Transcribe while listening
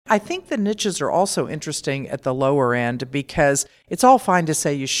I think the niches are also interesting at the lower end because it's all fine to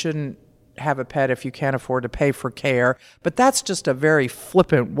say you shouldn't have a pet if you can't afford to pay for care, but that's just a very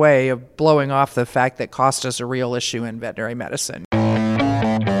flippant way of blowing off the fact that cost is a real issue in veterinary medicine.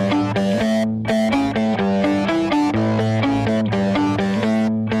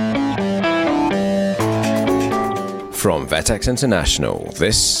 From VetX International,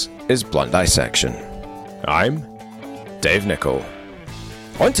 this is Blunt Dissection. I'm Dave Nichol.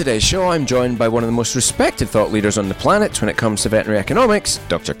 On today's show, I'm joined by one of the most respected thought leaders on the planet when it comes to veterinary economics,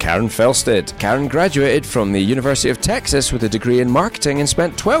 Dr. Karen Felsted. Karen graduated from the University of Texas with a degree in marketing and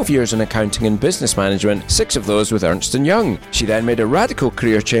spent 12 years in accounting and business management, 6 of those with Ernst & Young. She then made a radical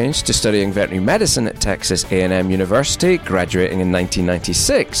career change to studying veterinary medicine at Texas A&M University, graduating in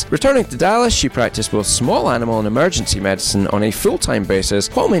 1996. Returning to Dallas, she practiced both small animal and emergency medicine on a full-time basis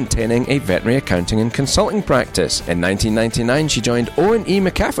while maintaining a veterinary accounting and consulting practice. In 1999, she joined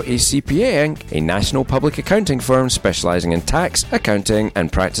O&E McCafferty CPA Inc., a national public accounting firm specializing in tax, accounting,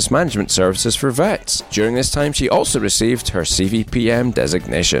 and practice management services for vets. During this time, she also received her CVPM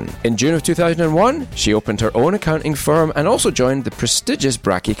designation. In June of 2001, she opened her own accounting firm and also joined the prestigious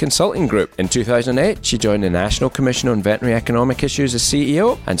Brachy Consulting Group. In 2008, she joined the National Commission on Veterinary Economic Issues as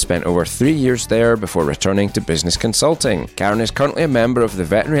CEO and spent over 3 years there before returning to business consulting. Karen is currently a member of the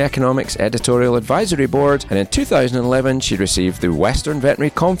Veterinary Economics Editorial Advisory Board, and in 2011, she received the Western Veterinary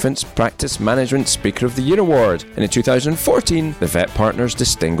Conference Practice Management Speaker of the Year Award, and in 2014, the Vet Partners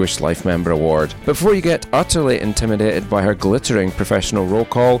Distinguished Life Member Award. Before you get utterly intimidated by her glittering professional roll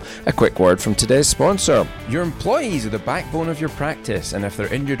call, a quick word from today's sponsor. Your employees are the backbone of your practice, and if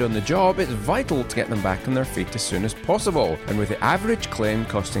they're injured on the job, it's vital to get them back on their feet as soon as possible. And with the average claim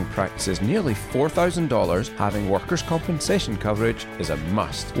costing practices nearly $4,000, having workers' compensation coverage is a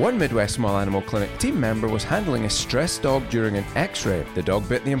must. One Midwest Small Animal Clinic team member was handling a stressed dog during an x-ray. The dog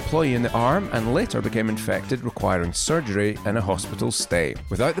bit the employee in the arm and later became infected, requiring surgery and a hospital stay.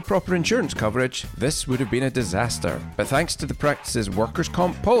 Without the proper insurance coverage, this would have been a disaster. But thanks to the practice's workers'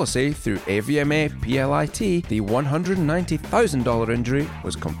 comp policy through AVMA PLIT, the $190,000 injury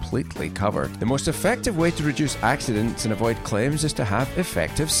was completely covered. The most effective way to reduce accidents and avoid claims is to have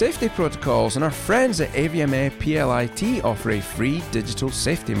effective safety protocols, and our friends at AVMA PLIT offer a free digital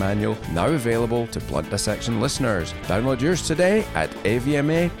safety manual now available to Blunt Dissection listeners. Download yours today at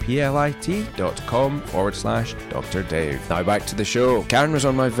avmaplit.com/Dr. Dave. Now back to the show. Karen was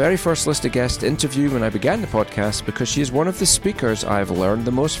on my very first list of guest interview when I began the podcast because she is one of the speakers I have learned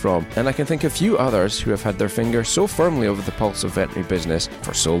the most from, and I can think of few others who have had their finger so firmly over the pulse of veterinary business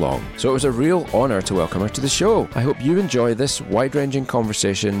for so long. So it was a real honour to welcome her to the show. I hope you enjoy this wide-ranging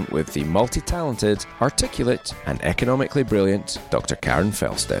conversation with the multi-talented, articulate, and economically brilliant Dr. Karen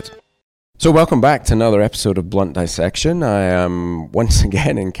Felsted. So welcome back to another episode of Blunt Dissection. I am once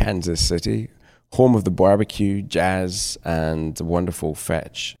again in Kansas City, home of the barbecue, jazz, and the wonderful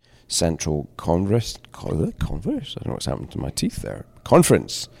Fetch Central Converse? I don't know what's happened to my teeth there.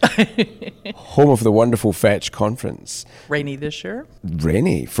 Conference. Home of the wonderful Fetch Conference. Rainy this year?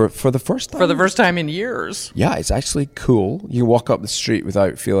 Rainy for the first time? For the first time in years. Yeah, it's actually cool. You walk up the street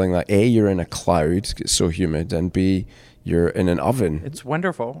without feeling like A, you're in a cloud, it's so humid, and B, you're in an oven. It's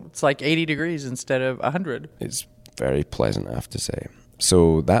wonderful. It's like 80 degrees instead of 100. It's very pleasant, I have to say.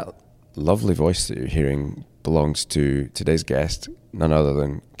 So that lovely voice that you're hearing belongs to today's guest, none other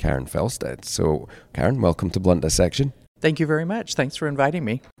than Karen Felsted. So, Karen, welcome to Blunt Dissection. Thank you very much. Thanks for inviting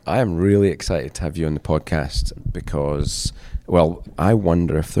me. I am really excited to have you on the podcast because, well, I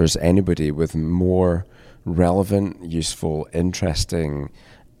wonder if there's anybody with more relevant, useful, interesting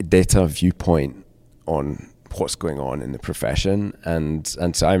data viewpoint on what's going on in the profession, and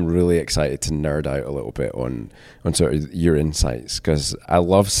so I'm really excited to nerd out a little bit on sort of your insights, because I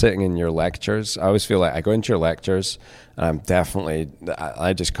love sitting in your lectures. I always feel like I go into your lectures and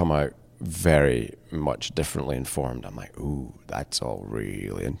I just come out very much differently informed. I'm like, ooh, that's all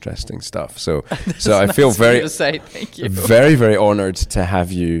really interesting stuff. So I nice feel very, to say. Thank you. very, very honored to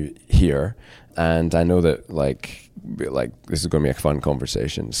have you here, and I know that like this is going to be a fun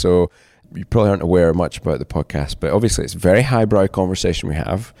conversation. So you probably aren't aware much about the podcast, but obviously it's a very highbrow conversation we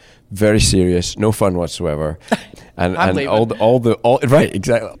have, very serious, no fun whatsoever, and all the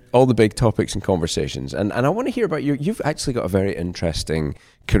big topics and conversations. And I want to hear about you. You've actually got a very interesting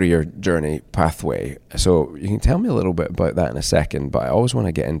career journey pathway. So you can tell me a little bit about that in a second, but I always want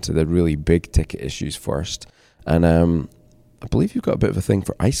to get into the really big ticket issues first. And I believe you've got a bit of a thing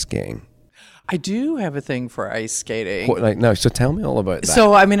for ice skating. I do have a thing for ice skating. So tell me all about that.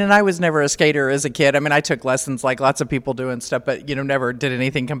 So, I mean, and I was never a skater as a kid. I mean, I took lessons like lots of people do and stuff, but, never did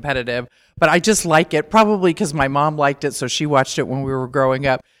anything competitive. But I just like it, probably because my mom liked it, so she watched it when we were growing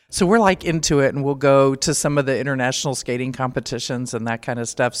up. So we're like into it, and we'll go to some of the international skating competitions and that kind of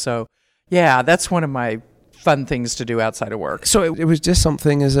stuff. So yeah, that's one of my fun things to do outside of work. So it was just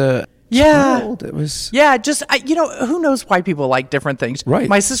something as a child. It was who knows why people like different things. Right.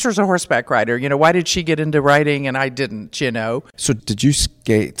 My sister's a horseback rider. Why did she get into riding and I didn't, So did you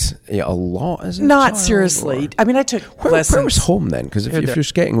skate a lot as a Not child, seriously. or? I mean, I took Where lessons. was home then? Because if you're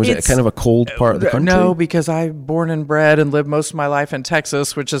skating, was it kind of a cold part of the country? No, because I'm born and bred and lived most of my life in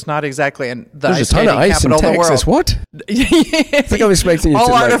Texas, which is not exactly the There's ice a ton of skating ice in capital of the Texas. world. What? I think I was expecting you All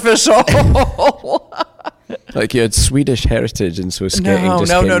to artificial. like you had Swedish heritage and so skating No,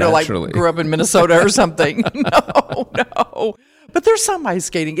 just came like naturally. grew up in Minnesota or something. No. But there's some ice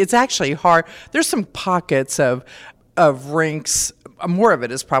skating. It's actually hard. There's some pockets of rinks. More of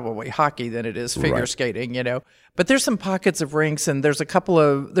it is probably hockey than it is figure skating, But there's some pockets of rinks, and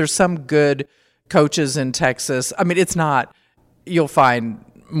there's some good coaches in Texas. I mean, it's not, you'll find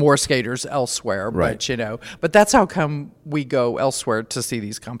more skaters elsewhere, right. But that's how come we go elsewhere to see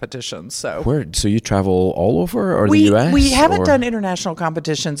these competitions. So So you travel all over, or we, the US? We haven't done international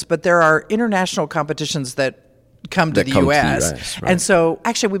competitions, but there are international competitions that come to the US. Right. And so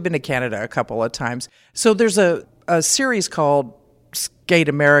actually we've been to Canada a couple of times. So there's a series called Skate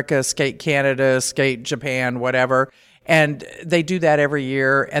America, Skate Canada, Skate Japan, whatever. And they do that every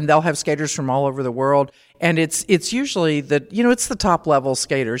year, and they'll have skaters from all over the world. And it's usually it's the top level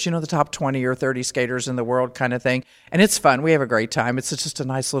skaters, the top 20 or 30 skaters in the world kind of thing. And it's fun. We have a great time. It's just a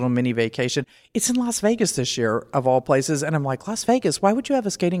nice little mini vacation. It's in Las Vegas this year, of all places. And I'm like, Las Vegas, why would you have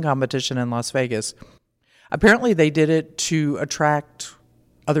a skating competition in Las Vegas? Apparently they did it to attract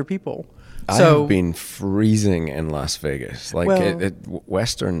other people. I have been freezing in Las Vegas,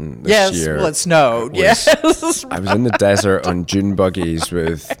 Western this year. Yes, it snowed. Yes, I was in the desert on dune buggies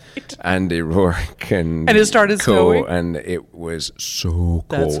with Andy Rourke and it started snowing, and it was so cold.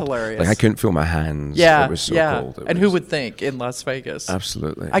 That's hilarious. I couldn't feel my hands. Yeah, it was so cold. Who would think in Las Vegas?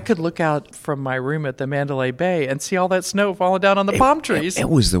 Absolutely. I could look out from my room at the Mandalay Bay and see all that snow falling down on the palm trees. It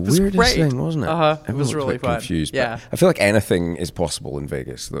was the weirdest thing, wasn't it? It was really fun. Confused, yeah, I feel like anything is possible in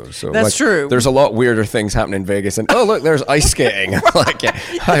Vegas, though. So that's true. There's a lot weirder things happening in Vegas, and look, there's ice skating.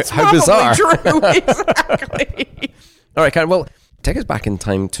 How bizarre! True, exactly. All right, Karen. Well, take us back in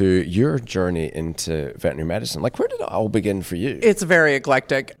time to your journey into veterinary medicine. Where did it all begin for you? It's very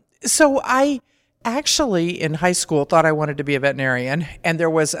eclectic. So I actually, in high school, thought I wanted to be a veterinarian, and there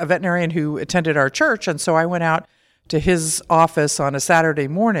was a veterinarian who attended our church, and so I went out to his office on a Saturday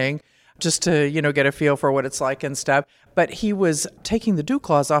morning just to, get a feel for what it's like and stuff. But he was taking the dew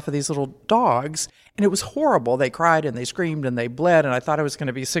claws off of these little dogs, and it was horrible. They cried and they screamed and they bled, and I thought I was going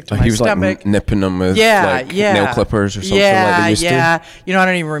to be sick to my stomach. He was nipping them with nail clippers or something like they used to? I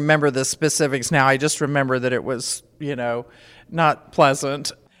don't even remember the specifics now. I just remember that it was, not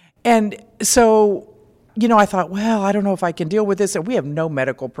pleasant. And so, I thought, well, I don't know if I can deal with this. And we have no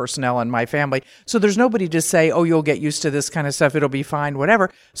medical personnel in my family. So there's nobody to say, oh, you'll get used to this kind of stuff. It'll be fine, whatever.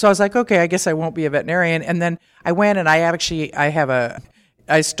 So I was like, okay, I guess I won't be a veterinarian. And then I went and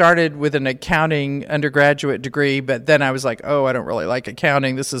I started with an accounting undergraduate degree, but then I was like, oh, I don't really like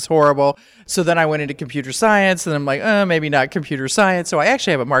accounting. This is horrible. So then I went into computer science, and I'm like, maybe not computer science. So I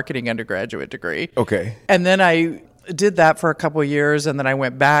actually have a marketing undergraduate degree. Okay. And then I did that for a couple of years, and then I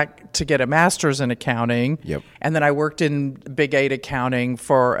went back to get a master's in accounting. Yep. And then I worked in Big 8 accounting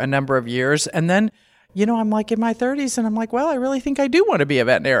for a number of years. And then, I'm like in my 30s, and I'm like, well, I really think I do want to be a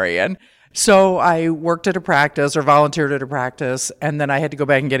veterinarian. So I worked at a practice or volunteered at a practice, and then I had to go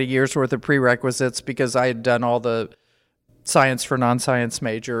back and get a year's worth of prerequisites because I had done all the science for non-science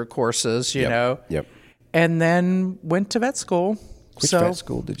major courses, you know. Yep. And then went to vet school. Which vet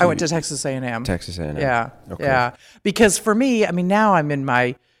school did you? I went to Texas A&M. Texas A&M. Yeah. Okay. Yeah. Because for me, now I'm in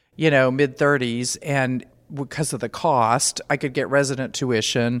my, mid-30s, and because of the cost, I could get resident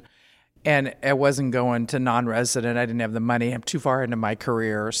tuition, and I wasn't going to non-resident. I didn't have the money. I'm too far into my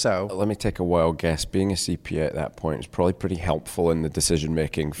career, so. Let me take a wild guess. Being a CPA at that point was probably pretty helpful in the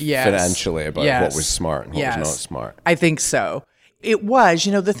decision-making financially about what was smart and what was not smart. I think so. It was.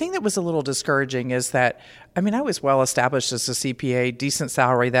 The thing that was a little discouraging is that, I was well established as a CPA, decent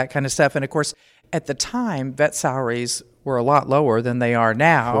salary, that kind of stuff. And of course, at the time, vet salaries were a lot lower than they are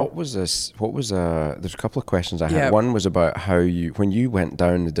now. There's a couple of questions I had. Yep. One was about how when you went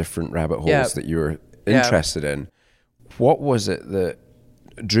down the different rabbit holes that you were interested in, what was it that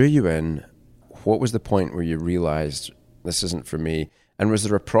drew you in? What was the point where you realized this isn't for me? And was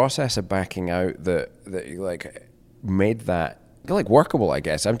there a process of backing out that made that workable, I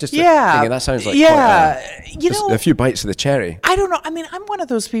guess? I'm just thinking that sounds like quite a few bites of the cherry. I don't know. I'm one of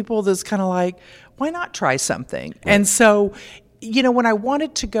those people that's kind of like, why not try something? Right. And so when I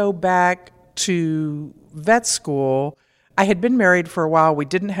wanted to go back to vet school, I had been married for a while. We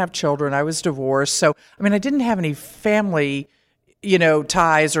didn't have children. I was divorced. So, I didn't have any family,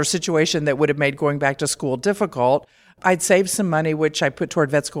 ties or situation that would have made going back to school difficult. I'd saved some money, which I put toward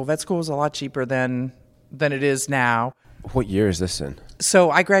vet school. Vet school was a lot cheaper than it is now. What year is this in?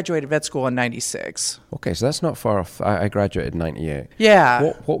 So I graduated vet school in 96. Okay, so that's not far off. I graduated in 98.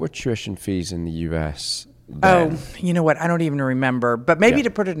 Yeah. What were tuition fees in the US then? Oh, you know what? I don't even remember. But maybe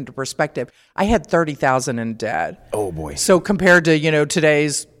to put it into perspective, I had $30,000 in debt. Oh, boy. So compared to,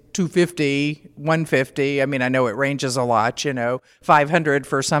 today's $250, $150, I know it ranges a lot, $500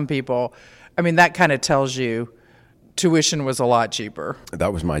 for some people. That kind of tells you tuition was a lot cheaper.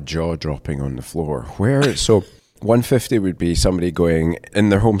 That was my jaw dropping on the floor. So $150 would be somebody going in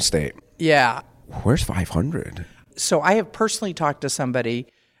their home state. Yeah. Where's $500? So I have personally talked to somebody.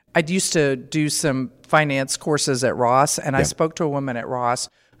 I used to do some finance courses at Ross, and I spoke to a woman at Ross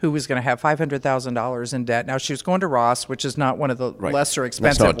who was going to have $500,000 in debt. Now, she was going to Ross, which is not one of the lesser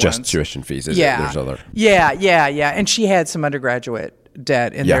expensive ones. That's not just tuition fees, is it? There's other. Yeah. And she had some undergraduate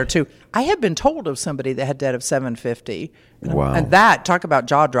debt in there, too. I have been told of somebody that had debt of $750. Wow. And that, talk about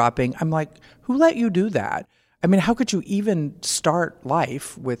jaw dropping. I'm like, who let you do that? How could you even start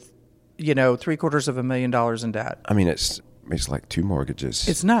life with, $750,000 in debt? It's like 2 mortgages.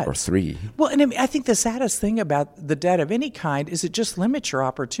 It's nuts. Or 3. Well, and I think the saddest thing about the debt of any kind is it just limits your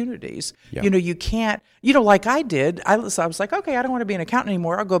opportunities. Yeah. You can't, like I did. I was like, okay, I don't want to be an accountant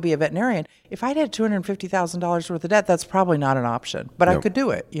anymore. I'll go be a veterinarian. If I'd had $250,000 worth of debt, that's probably not an option. But I could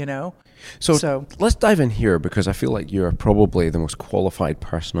do it, So let's dive in here, because I feel like you're probably the most qualified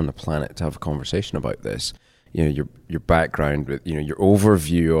person on the planet to have a conversation about this. Your background with, your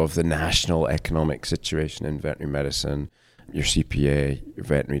overview of the national economic situation in veterinary medicine, your CPA, your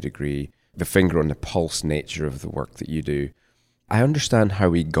veterinary degree, the finger on the pulse nature of the work that you do. I understand how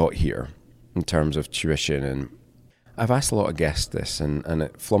we got here in terms of tuition, and I've asked a lot of guests this, and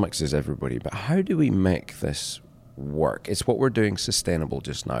it flummoxes everybody, but how do we make this work? It's what we're doing sustainable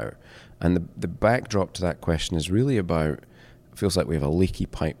just now. And the backdrop to that question is really about, it feels like we have a leaky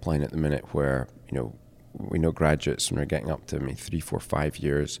pipeline at the minute where, we know graduates, when they're getting up to 3, 4, 5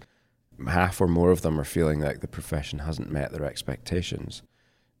 years, half or more of them are feeling like the profession hasn't met their expectations.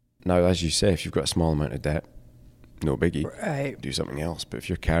 Now, as you say, if you've got a small amount of debt, no biggie, right, do something else. But if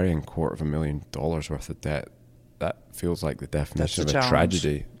you're carrying $250,000 worth of debt, that feels like the definition of a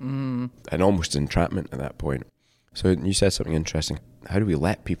tragedy and almost entrapment at that point. So you said something interesting. How do we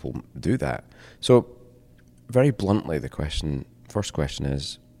let people do that? So very bluntly, first question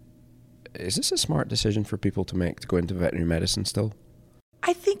is this a smart decision for people to make, to go into veterinary medicine still?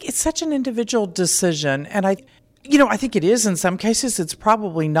 I think it's such an individual decision. And I think it is in some cases. It's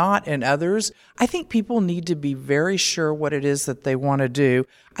probably not in others. I think people need to be very sure what it is that they want to do.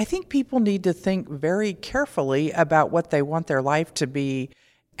 I think people need to think very carefully about what they want their life to be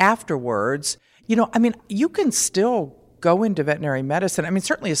afterwards. You can still go into veterinary medicine.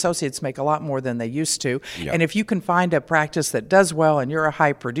 Certainly associates make a lot more than they used to. Yep. And if you can find a practice that does well and you're a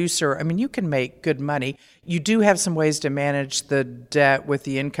high producer, you can make good money. You do have some ways to manage the debt with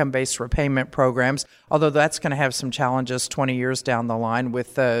the income-based repayment programs, although that's going to have some challenges 20 years down the line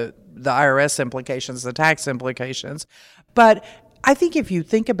with the IRS implications, the tax implications. But I think if you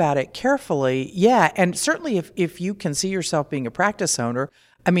think about it carefully, and certainly if you can see yourself being a practice owner,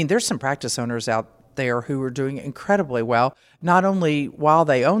 there's some practice owners out there who are doing incredibly well, not only while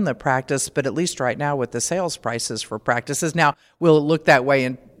they own the practice, but at least right now with the sales prices for practices. Now, will it look that way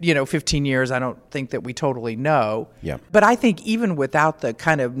in 15 years? I don't think that we totally know. Yeah. But I think even without the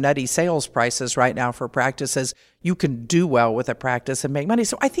kind of nutty sales prices right now for practices, you can do well with a practice and make money.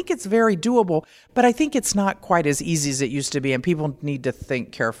 So I think it's very doable, but I think it's not quite as easy as it used to be, and people need to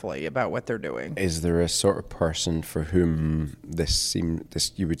think carefully about what they're doing. Is there a sort of person for whom this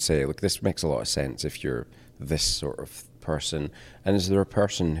you would say, look, this makes a lot of sense if you're this sort of person? And is there a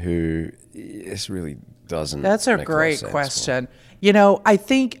person who this really doesn't? That's a great question. I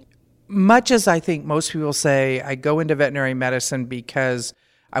think much as I think most people say, I go into veterinary medicine because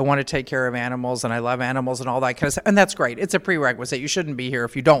I want to take care of animals and I love animals and all that kind of stuff. And that's great. It's a prerequisite. You shouldn't be here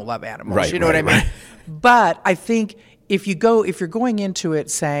if you don't love animals. Right, you know what I mean? Right. But I think if you're going into it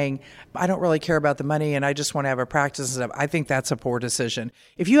saying, I don't really care about the money and I just want to have a practice and stuff, I think that's a poor decision.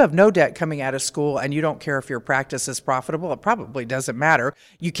 If you have no debt coming out of school and you don't care if your practice is profitable, it probably doesn't matter.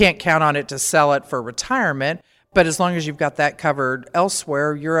 You can't count on it to sell it for retirement. But as long as you've got that covered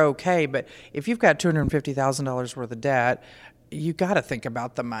elsewhere, you're okay. But if you've got $250,000 worth of debt, you got to think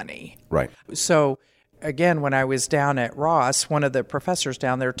about the money. Right. So again, when I was down at Ross, one of the professors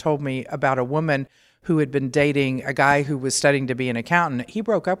down there told me about a woman who had been dating a guy who was studying to be an accountant. He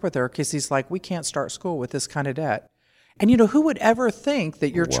broke up with her because he's like, we can't start school with this kind of debt. And, who would ever think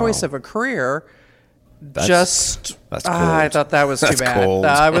that your choice of a career That's cold. I thought that was too bad. Cold.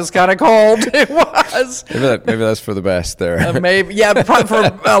 It was kind of cold. It was. Maybe that's for the best there. Maybe, yeah,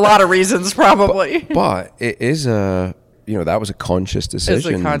 for a lot of reasons, probably. But it is that was a conscious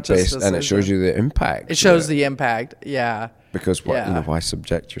decision. It's a conscious decision. And it shows you the impact. It shows the impact, yeah. Because why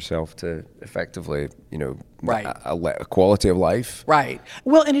subject yourself to effectively, right. a quality of life? Right.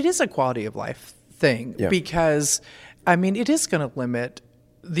 Well, and it is a quality of life thing because, it is going to limit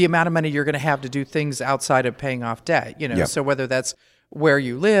the amount of money you're going to have to do things outside of paying off debt, So whether that's where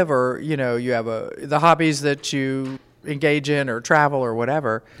you live or, you have the hobbies that you engage in or travel or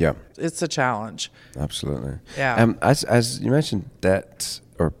whatever. Yeah. It's a challenge. Absolutely. Yeah. As you mentioned, debt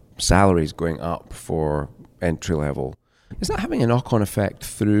or salaries going up for entry level, is that having a knock-on effect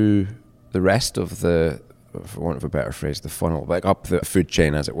through the rest of the, for want of a better phrase, the funnel, like up the food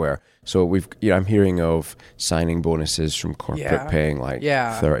chain, as it were? So I'm hearing of signing bonuses from corporate paying like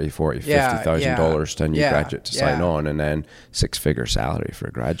 $30,000, $40,000, $50,000 to a new graduate to sign on, and then six-figure salary for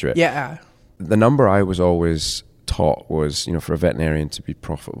a graduate. Yeah. The number I was always taught was, for a veterinarian to be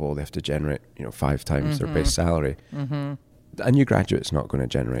profitable, they have to generate, 5 times their base salary. Mm-hmm. A new graduate's not going to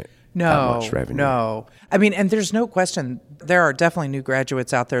generate that much revenue. No. And there's no question, there are definitely new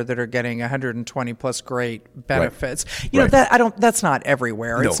graduates out there that are getting 120 plus great benefits. Right. That's not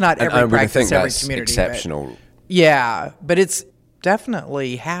everywhere. No. It's not every practice, every community. Exceptional. But it's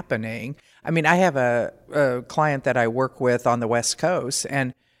definitely happening. I have a client that I work with on the West Coast,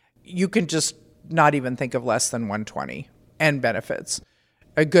 and you can just not even think of less than 120 and benefits.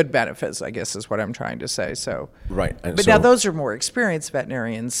 Good benefits, I guess, is what I'm trying to say. So right. But now those are more experienced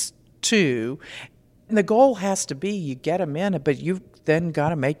veterinarians too. And the goal has to be you get them in, but you've then got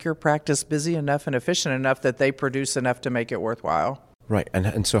to make your practice busy enough and efficient enough that they produce enough to make it worthwhile. Right.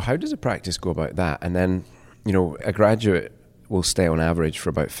 And so how does a practice go about that? And then, a graduate will stay on average for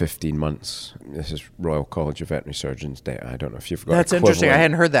about 15 months. This is Royal College of Veterinary Surgeons data. I don't know if you've got That's interesting. I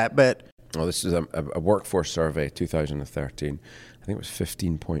hadn't heard that, but... Well, this is a workforce survey, 2013. I think it was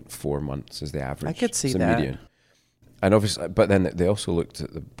 15.4 months is the average. I could see it's the that. median. And obviously, but then they also looked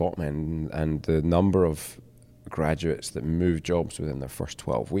at the bottom end, and the number of graduates that move jobs within their first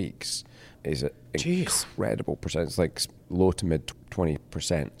 12 weeks is an incredible percent. It's like low to mid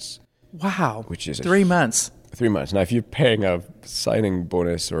 20%. Wow. Which is 3 months. 3 months. Now, if you're paying a signing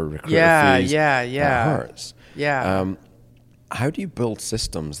bonus or recruiter fees, that hurts. Yeah. How do you build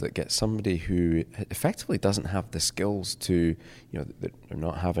systems that get somebody who effectively doesn't have the skills to, they're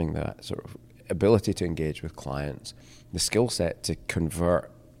not having that sort of ability to engage with clients, the skill set to convert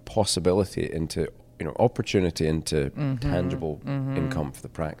possibility into, opportunity into tangible income for the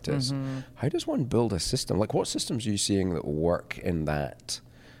practice? How does one build a system? Like, what systems are you seeing that work in that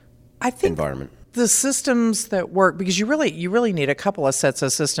environment? The systems that work, because you really need a couple of sets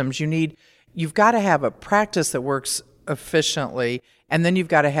of systems. You've got to have a practice that works efficiently, and then you've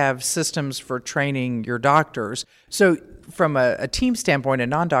got to have systems for training your doctors. So from a team standpoint, a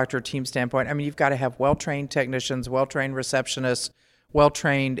non-doctor team standpoint, you've got to have well-trained technicians, well-trained receptionists,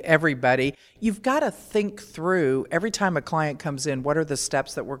 well-trained everybody. You've got to think through, every time a client comes in, what are the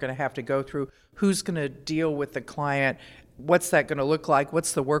steps that we're going to have to go through? Who's going to deal with the client? What's that going to look like?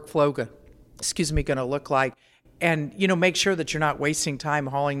 What's the workflow going to look like? And, make sure that you're not wasting time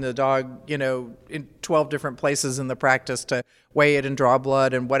hauling the dog, in 12 different places in the practice to weigh it and draw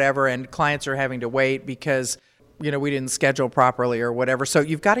blood and whatever. And clients are having to wait because, we didn't schedule properly or whatever. So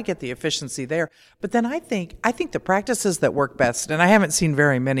you've got to get the efficiency there. But then I think the practices that work best, and I haven't seen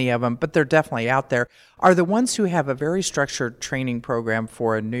very many of them, but they're definitely out there, are the ones who have a very structured training program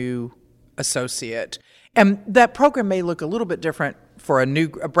for a new associate. And that program may look a little bit different for a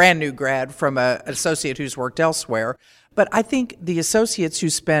brand new grad from an associate who's worked elsewhere. But I think the associates who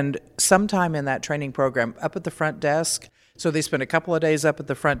spend some time in that training program up at the front desk, so they spend a couple of days up at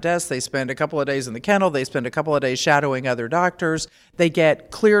the front desk, they spend a couple of days in the kennel, they spend a couple of days shadowing other doctors, they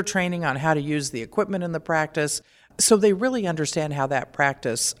get clear training on how to use the equipment in the practice, so they really understand how that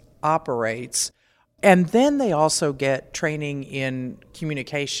practice operates. And then they also get training in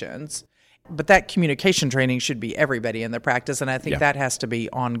communications. But that communication training should be everybody in the practice, and I think that has to be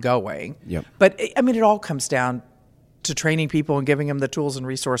ongoing. Yep. But, it all comes down to training people and giving them the tools and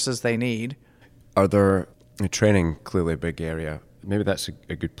resources they need. Are there, training, clearly a big area, maybe that's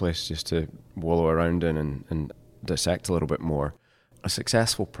a good place just to wallow around in and dissect a little bit more. A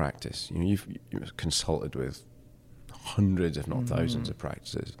successful practice, you've consulted with hundreds, if not thousands of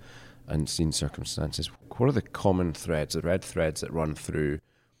practices and seen circumstances. What are the common threads, the red threads that run through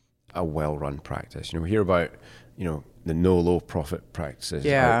a well-run practice? We hear about, the no low-profit practices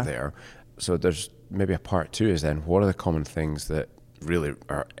out there. So there's maybe a part two is then, what are the common things that really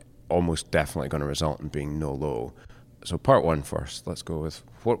are almost definitely going to result in being no low? So part one first, let's go with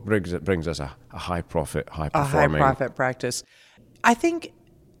what brings us a high-profit, high-performing... A high-profit practice. I think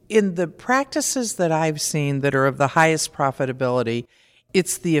in the practices that I've seen that are of the highest profitability,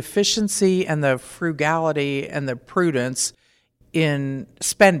 it's the efficiency and the frugality and the prudence in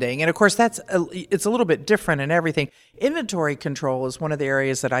spending. And of course, it's a little bit different in everything. Inventory control is one of the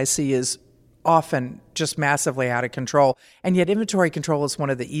areas that I see is often just massively out of control. And yet inventory control is one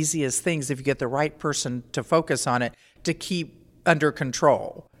of the easiest things, if you get the right person to focus on it, to keep under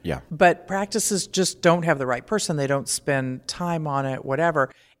control. Yeah. But practices just don't have the right person. They don't spend time on it,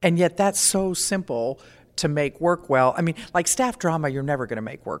 whatever. And yet that's so simple to make work well. I mean, like staff drama, you're never going to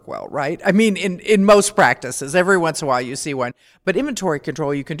make work well, right? I mean, in most practices, every once in a while you see one. But inventory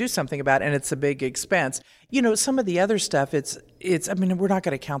control, you can do something about, and it's a big expense. Some of the other stuff, it's. I mean, we're not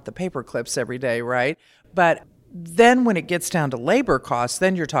going to count the paper clips every day, right? But then when it gets down to labor costs,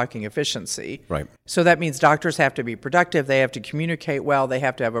 then you're talking efficiency. Right. So that means doctors have to be productive. They have to communicate well. They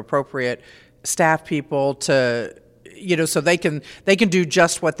have to have appropriate staff people to, so they can do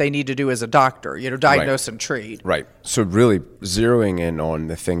just what they need to do as a doctor, diagnose and treat. Right. So really zeroing in on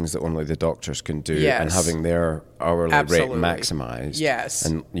the things that only the doctors can do and having their hourly rate maximized. Yes.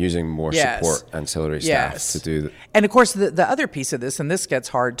 And using more support ancillary staff to do that. And of course, the other piece of this, and this gets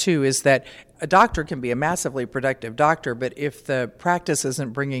hard too, is that a doctor can be a massively productive doctor, but if the practice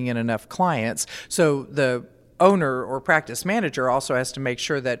isn't bringing in enough clients, so the owner or practice manager also has to make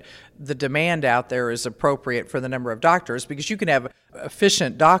sure that the demand out there is appropriate for the number of doctors, because you can have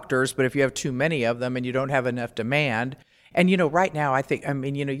efficient doctors, but if you have too many of them and you don't have enough demand. And, right now,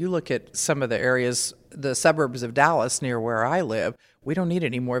 you look at some of the areas, the suburbs of Dallas near where I live, we don't need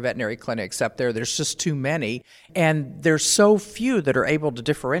any more veterinary clinics up there. There's just too many. And there's so few that are able to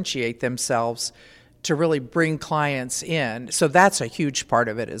differentiate themselves to really bring clients in. So that's a huge part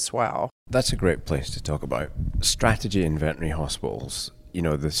of it as well. That's a great place to talk about strategy in veterinary hospitals.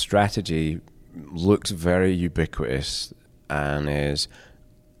 The strategy looks very ubiquitous and is,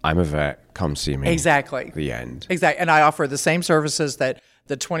 I'm a vet, come see me. Exactly. The end. Exactly. And I offer the same services that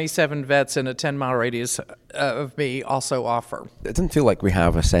the 27 vets in a 10-mile radius of me also offer. It doesn't feel like we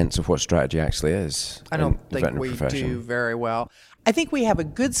have a sense of what strategy actually is. I don't think we do very well. I think we have a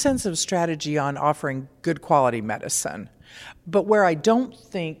good sense of strategy on offering good quality medicine. But where I don't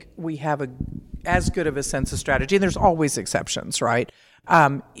think we have as good of a sense of strategy, and there's always exceptions, right,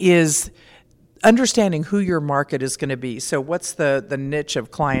 is understanding who your market is going to be. So what's the niche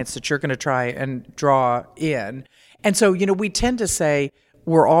of clients that you're going to try and draw in? And so, we tend to say,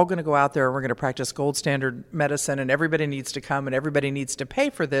 we're all going to go out there and we're going to practice gold standard medicine and everybody needs to come and everybody needs to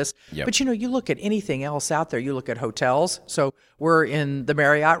pay for this. Yep. But, you look at anything else out there. You look at hotels. So we're in the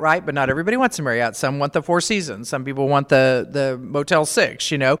Marriott, right? But not everybody wants the Marriott. Some want the Four Seasons. Some people want the Motel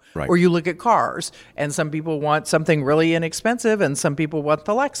 6, Right. Or you look at cars and some people want something really inexpensive and some people want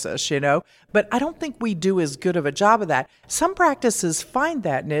the Lexus, But I don't think we do as good of a job of that. Some practices find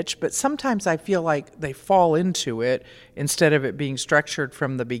that niche, but sometimes I feel like they fall into it instead of it being structured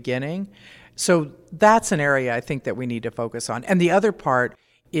from the beginning. So that's an area I think that we need to focus on. And the other part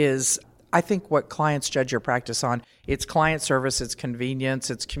is, I think what clients judge your practice on, it's client service, it's convenience,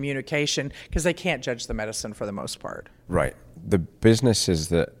 it's communication, because they can't judge the medicine for the most part. Right. The businesses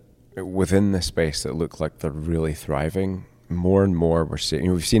that within the space that look like they're really thriving, more and more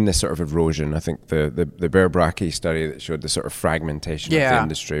we've seen this sort of erosion. I think the Bear Bracke study that showed the sort of fragmentation of the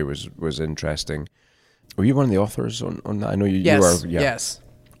industry was interesting. Were you one of the authors on that? I know you were. Yeah. Yes.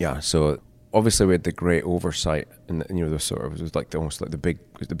 Yeah. So obviously we had the great oversight, and the sort of, it was like almost like the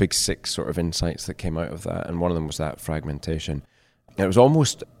big six sort of insights that came out of that, and one of them was that fragmentation. And it was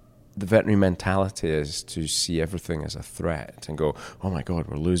almost the veterinary mentality is to see everything as a threat and go, oh my God,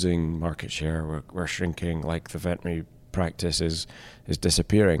 we're losing market share, we're shrinking, like the veterinary practice is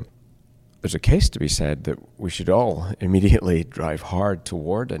disappearing. There's a case to be said that we should all immediately drive hard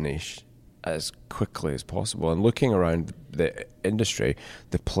toward a niche as quickly as possible. And looking around the industry,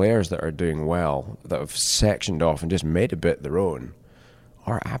 the players that are doing well, that have sectioned off and just made a bit their own,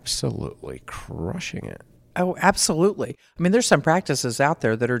 are absolutely crushing it. Oh, absolutely. I mean, there's some practices out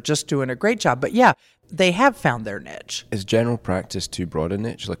there that are just doing a great job. But yeah, they have found their niche. Is general practice too broad a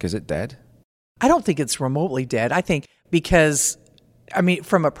niche? Like, is it dead? I don't think it's remotely dead. I think because,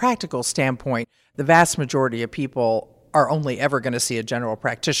 from a practical standpoint, the vast majority of people are only ever going to see a general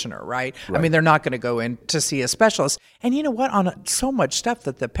practitioner, right? They're not going to go in to see a specialist. And you know what? On so much stuff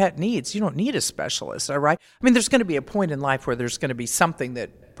that the pet needs, you don't need a specialist, all right? There's going to be a point in life where there's going to be something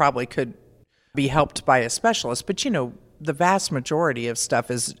that that probably could be helped by a specialist. But, the vast majority of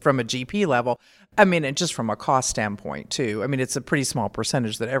stuff is from a GP level. I mean, and just from a cost standpoint, too. I mean, it's a pretty small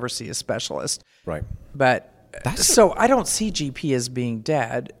percentage that ever see a specialist. Right. But so I don't see GP as being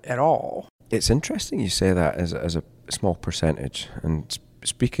dead at all. It's interesting you say that as a small percentage. And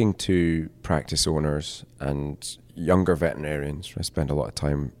speaking to practice owners and younger veterinarians, I spend a lot of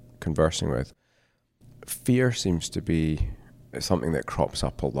time conversing with, fear seems to be something that crops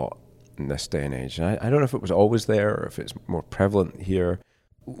up a lot in this day and age. And I don't know if it was always there or if it's more prevalent here.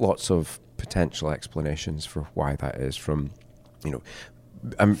 Lots of potential explanations for why that is, from,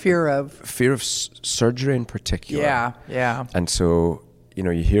 fear of surgery in particular. Yeah. And so, you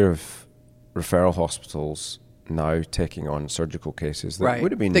hear of referral hospitals now taking on surgical cases that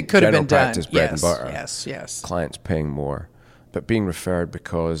would have been general practice bread and butter. Yes. Clients paying more, but being referred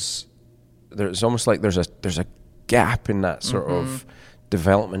because there's almost like there's a gap in that sort of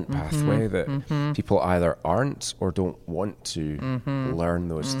development pathway that people either aren't or don't want to learn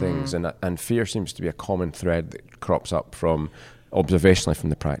those things, and fear seems to be a common thread that crops up from observationally from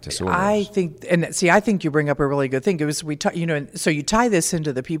the practice owners. I think you bring up a really good thing. It was so you tie this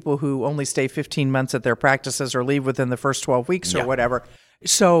into the people who only stay 15 months at their practices or leave within the first 12 weeks or whatever.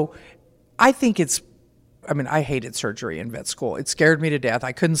 So I think I hated surgery in vet school. It scared me to death.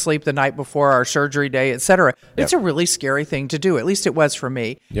 I couldn't sleep the night before our surgery day, et cetera. It's a really scary thing to do. At least it was for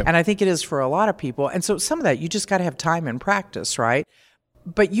me. And I think it is for a lot of people. And so some of that, you just got to have time and practice, right?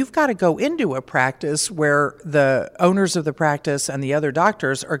 But you've got to go into a practice where the owners of the practice and the other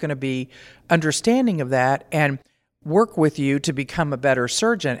doctors are going to be understanding of that and work with you to become a better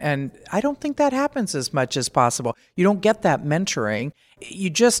surgeon. And I don't think that happens as much as possible. You don't get that mentoring.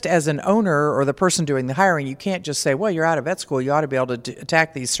 You just, as an owner or the person doing the hiring, you can't just say, well, you're out of vet school, you ought to be able to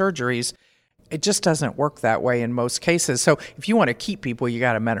attack these surgeries. It just doesn't work that way in most cases. So if you want to keep people, you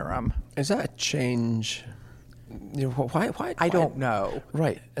got to mentor them. Is that a change? Why? I don't know.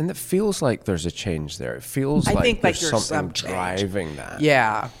 Right. And it feels like there's a change there. It feels like there's something driving that.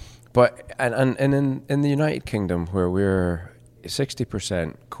 Yeah. But and in the United Kingdom, where we're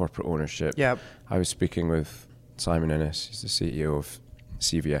 60% corporate ownership, I was speaking with Simon Innes, he's the CEO of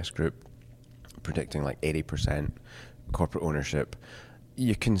CVS Group, predicting like 80% corporate ownership.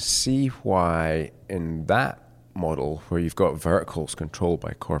 You can see why in that model, where you've got verticals controlled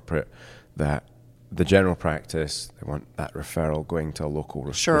by corporate, that the general practice, they want that referral going to a local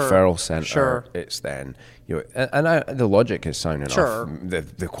referral centre. It's then, the logic is sound enough.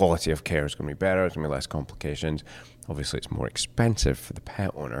 The quality of care is going to be better. There's going to be less complications. Obviously, it's more expensive for the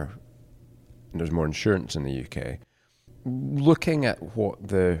pet owner. And there's more insurance in the UK. Looking at what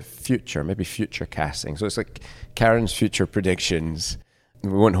the future, maybe future casting. So it's like Karen's future predictions. We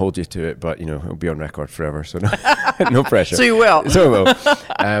won't hold you to it, but, it'll be on record forever. So no pressure. So you will. So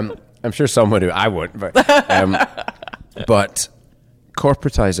I will. I'm sure someone who I won't, but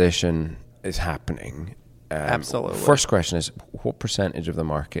corporatization is happening. Absolutely. First question is, what percentage of the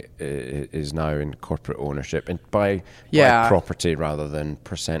market is now in corporate ownership, and by property rather than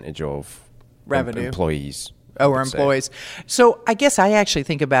percentage of revenue, employees? Or employees. So I guess I actually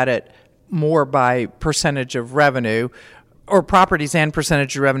think about it more by percentage of revenue, or properties and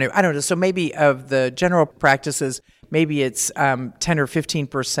percentage of revenue. I don't know. So maybe of the general practices, maybe it's 10 or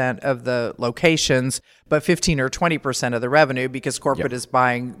 15% of the locations, but 15 or 20% of the revenue, because corporate is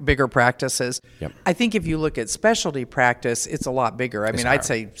buying bigger practices. I think if you look at specialty practice, it's a lot bigger. I mean, I'd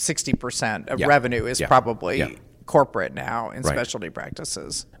say 60% of revenue is probably corporate now in specialty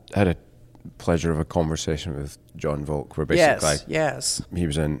practices. I had a pleasure of a conversation with John Volk, where basically he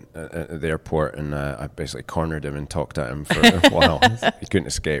was in at the airport, and I basically cornered him and talked at him for a while. He couldn't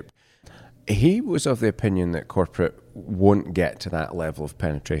escape. He was of the opinion that corporate won't get to that level of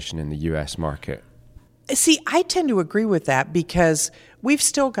penetration in the US market. See, I tend to agree with that, because we've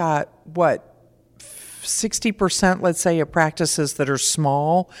still got, 60%, let's say, of practices that are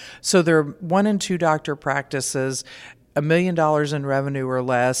small. So they're 1 and 2 doctor practices, $1 million in revenue or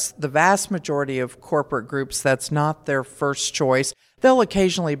less. The vast majority of corporate groups, that's not their first choice. They'll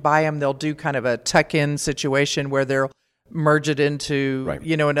occasionally buy them. They'll do kind of a tuck-in situation where they'll merge it into,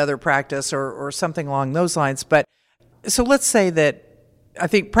 another practice or something along those lines. But so let's say that I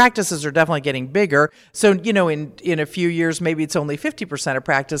think practices are definitely getting bigger. So, in a few years, maybe it's only 50% of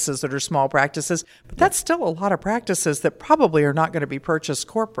practices that are small practices, but that's still a lot of practices that probably are not going to be purchased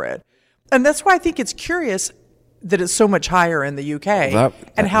corporate. And that's why I think it's curious that it's so much higher in the UK,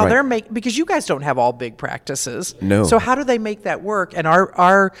 and how they're because you guys don't have all big practices. No. So how do they make that work? And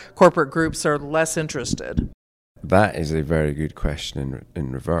our corporate groups are less interested. That is a very good question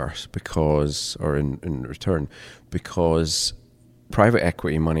in reverse, in return, because private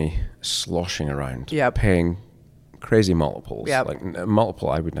equity money sloshing around, Yep. paying crazy multiples. Yep. Like a multiple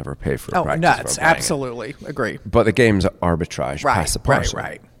I would never pay for a Oh, practice. nuts. if I were buying it. Absolutely. Agree. But the game's arbitrage past the parcel.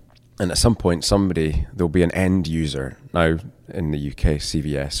 Right. And at some point, there'll be an end user. Now, in the UK,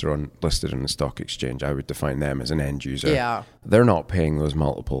 CVS are listed on the stock exchange. I would define them as an end user. Yeah. They're not paying those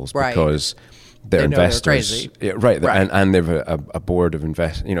multiples Right. because they're They know they're investors. crazy. Yeah, right. Right. And they've a board of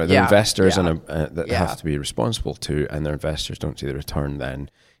investors. They're Yeah, investors yeah. that they Yeah. have to be responsible to, and their investors don't see the return then.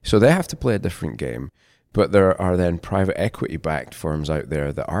 So they have to play a different game. But there are then private equity-backed firms out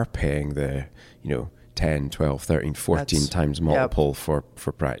there that are paying the, 10, 12, 13, 14 times multiple for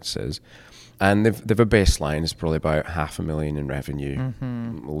practices. And they've a baseline. It's probably about $500,000 in revenue,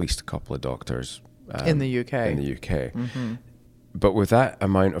 at least a couple of doctors. In the UK. But with that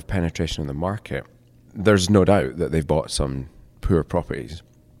amount of penetration in the market, there's no doubt that they've bought some poor properties.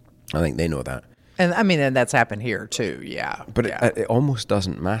 I think they know that. And that's happened here too. Yeah. But yeah. it almost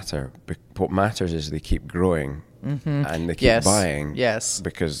doesn't matter. What matters is they keep growing and they keep buying. Yes.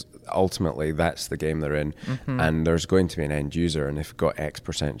 Because ultimately that's the game they're in. And there's going to be an end user. And if you've got X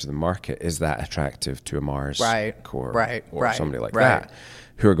percentage of the market, is that attractive to a Mars Core or somebody like that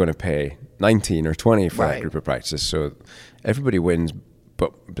who are going to pay 19 or 20 for that group of practices? So everybody wins,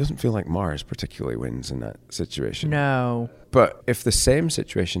 but it doesn't feel like Mars particularly wins in that situation. No. But if the same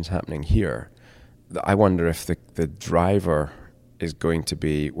situation's happening here, I wonder if the driver is going to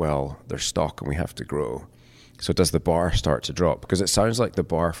be, there's stock and we have to grow. So does the bar start to drop? Because it sounds like the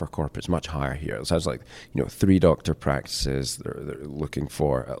bar for corporate's much higher here. It sounds like 3 doctor practices they're looking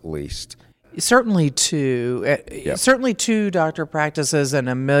for at least. Certainly 2. Certainly 2 doctor practices and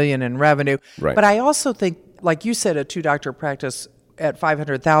 $1 million in revenue. Right. But I also think, like you said, a 2 doctor practice at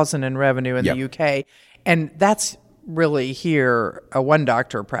 $500,000 in revenue in the UK, and that's really here a 1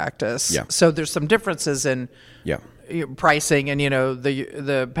 doctor practice. Yeah. So there's some differences in pricing and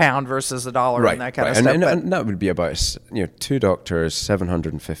the pound versus the dollar and that kind of stuff. And that would be about 2 doctors,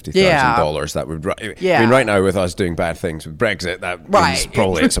 $750,000. That would I mean, right now with us doing bad things with Brexit, that means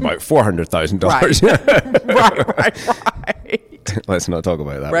probably it's about $400,000. Right. Let's not talk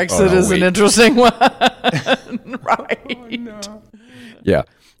about that. Brexit is an interesting one. Right. Oh, no. Yeah.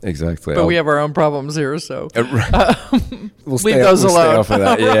 Exactly. But we have our own problems here, so we'll leave those alone. Stay off of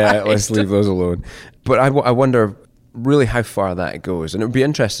that. Yeah, Right. Let's leave those alone. But I wonder really how far that goes, and it would be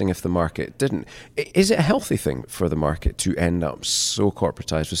interesting if the market didn't. Is it a healthy thing for the market to end up so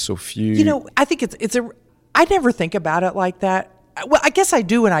corporatized with so few? I think I never think about it like that. Well, I guess I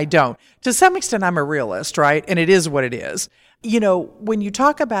do and I don't. To some extent, I'm a realist, right? And it is what it is. When you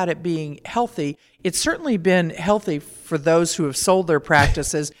talk about it being healthy, it's certainly been healthy for those who have sold their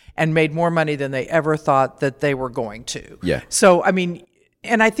practices and made more money than they ever thought that they were going to. Yeah. So, I mean,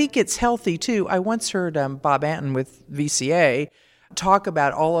 and I think it's healthy too. I once heard Bob Anton with VCA talk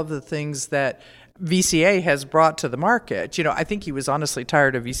about all of the things that VCA has brought to the market. I think he was honestly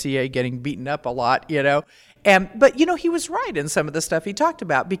tired of VCA getting beaten up a lot, But he was right in some of the stuff he talked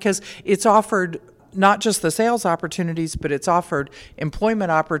about, because it's offered not just the sales opportunities, but it's offered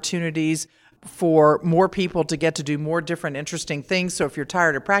employment opportunities for more people to get to do more different interesting things. So if you're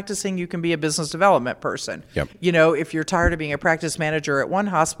tired of practicing, you can be a business development person. Yep. If you're tired of being a practice manager at one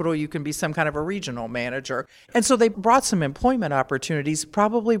hospital, you can be some kind of a regional manager. And so they brought some employment opportunities,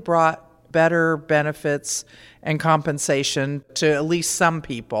 probably brought better benefits and compensation to at least some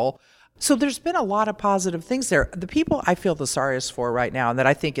people. So there's been a lot of positive things there. The people I feel the sorriest for right now, and that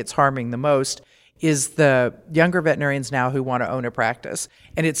I think it's harming the most, is the younger veterinarians now who want to own a practice.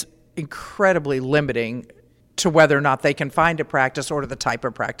 And it's incredibly limiting to whether or not they can find a practice or to the type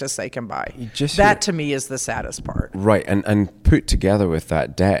of practice they can buy. That to me is the saddest part. Right, and put together with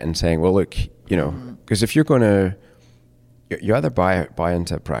that debt and saying, well, look, because if you're going to, you either buy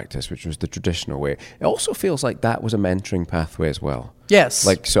into a practice, which was the traditional way. It also feels like that was a mentoring pathway as well. Yes.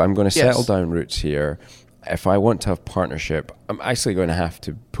 So I'm going to settle down roots here. If I want to have partnership, I'm actually going to have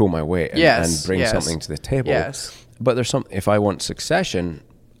to pull my weight and bring something to the table. Yes. But if I want succession,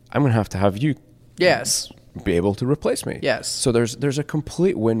 I'm going to have you be able to replace me. Yes. So there's a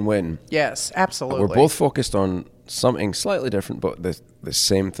complete win-win. Yes, absolutely. We're both focused on something slightly different, but the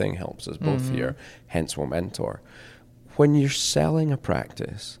same thing helps us both here, hence we'll mentor. When you're selling a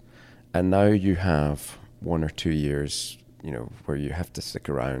practice and now you have 1 or 2 years, where you have to stick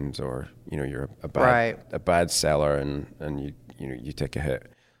around, or, you're a bad seller and you take a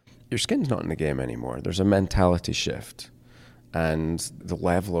hit, your skin's not in the game anymore. There's a mentality shift, and the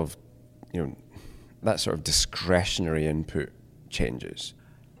level of, that sort of discretionary input changes.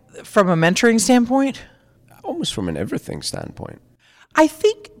 From a mentoring standpoint? Almost from an everything standpoint. I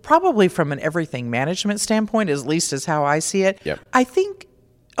think probably from an everything management standpoint, at least is how I see it, Yep. I think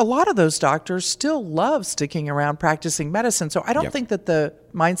a lot of those doctors still love sticking around practicing medicine. So I don't Yep. think that the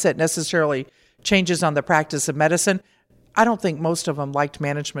mindset necessarily changes on the practice of medicine. I don't think most of them liked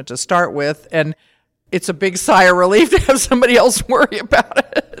management to start with, and it's a big sigh of relief to have somebody else worry about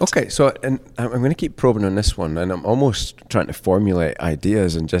it. Okay, so and I'm going to keep probing on this one, and I'm almost trying to formulate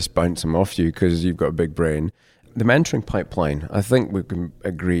ideas and just bounce them off you because you've got a big brain. The mentoring pipeline, I think we can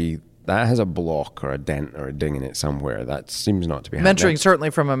agree that has a block or a dent or a ding in it somewhere. That seems not to be happening. Mentoring,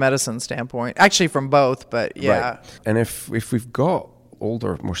 certainly from a medicine standpoint, actually from both, but yeah. Right. And if we've got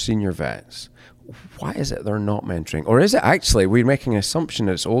older, more senior vets, why is it they're not mentoring? Or is it actually, we're making an assumption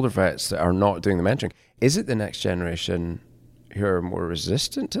that it's older vets that are not doing the mentoring? Is it the next generation who are more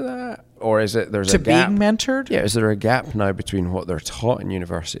resistant to that? Or is it there's To a gap? being mentored? Yeah, is there a gap now between what they're taught in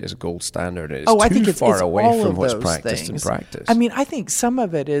university as a gold standard? It's I too think it's far it's away all from of what's those practiced in things. practice. I mean, I think some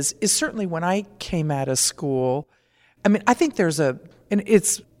of it is certainly when I came out of school. I mean, I think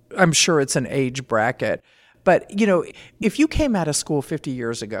I'm sure it's an age bracket. But, if you came out of school 50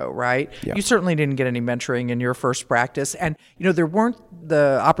 years ago, right, Yeah. you certainly didn't get any mentoring in your first practice. And, there weren't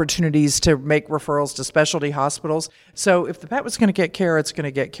the opportunities to make referrals to specialty hospitals. So if the pet was going to get care, it's going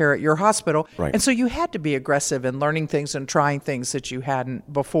to get care at your hospital. Right. And so you had to be aggressive in learning things and trying things that you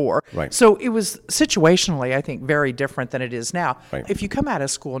hadn't before. Right. So it was situationally, I think, very different than it is now. Right. If you come out of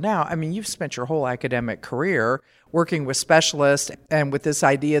school now, I mean, you've spent your whole academic career working with specialists and with this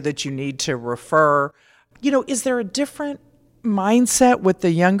idea that you need to refer. Is there a different mindset with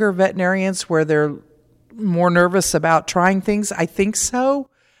the younger veterinarians where they're more nervous about trying things? I think so.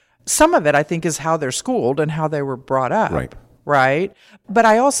 Some of it, I think, is how they're schooled and how they were brought up. Right. Right? But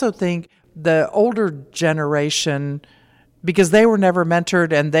I also think the older generation, because they were never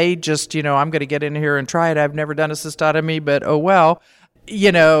mentored and they just, I'm going to get in here and try it. I've never done a cystotomy, but oh well,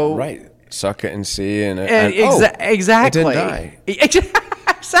 Right. Suck it and see. Exactly. It didn't die.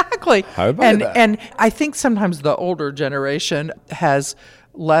 Exactly. How about that? And I think sometimes the older generation has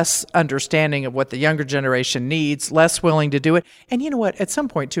less understanding of what the younger generation needs, less willing to do it. And you know what? At some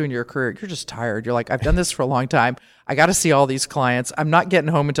point, too, in your career, you're just tired. You're like, I've done this for a long time. I got to see all these clients. I'm not getting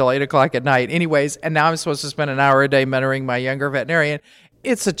home until 8 o'clock at night anyways. And now I'm supposed to spend an hour a day mentoring my younger veterinarian.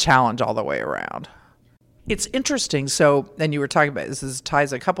 It's a challenge all the way around. It's interesting. So, and you were talking about this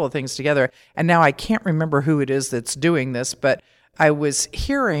ties a couple of things together. And now I can't remember who it is that's doing this, but I was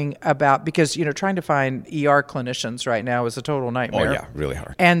hearing about, because, trying to find ER clinicians right now is a total nightmare. Oh, yeah, really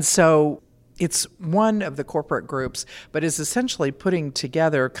hard. And so it's one of the corporate groups, but is essentially putting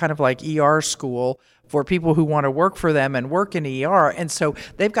together kind of like ER school for people who want to work for them and work in ER. And so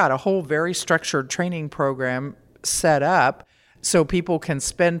they've got a whole very structured training program set up so people can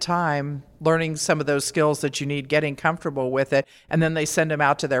spend time learning some of those skills that you need, getting comfortable with it, and then they send them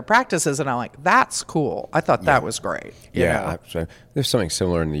out to their practices. And I'm like, that's cool. I thought that was great. Yeah, absolutely. There's something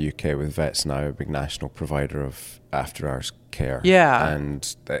similar in the UK with Vets Now, a big national provider of after-hours care. Yeah.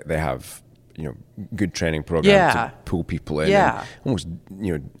 And they have, good training programs to pull people in. Yeah. And almost,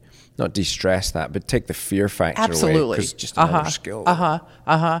 not de-stress that, but take the fear factor away. Absolutely. Because it's just another skill.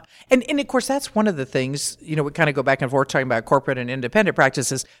 And of course, that's one of the things, we kind of go back and forth talking about corporate and independent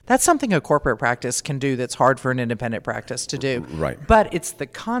practices. That's something a corporate practice can do that's hard for an independent practice to do. Right. But it's the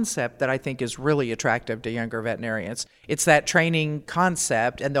concept that I think is really attractive to younger veterinarians. It's that training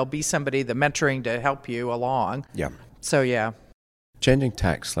concept, and there'll be somebody, the mentoring, to help you along. Yeah. So, yeah. Changing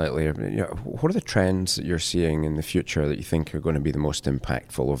tack slightly, what are the trends that you're seeing in the future that you think are going to be the most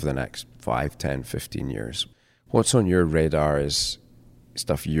impactful over the next 5, 10, 15 years? What's on your radar is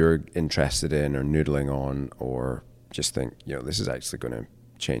stuff you're interested in or noodling on, or just think, this is actually going to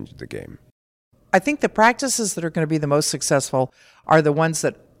change the game? I think the practices that are going to be the most successful are the ones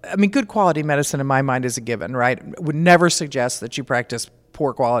that, good quality medicine in my mind is a given, right? I would never suggest that you practice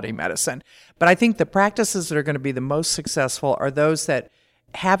poor quality medicine. But I think the practices that are going to be the most successful are those that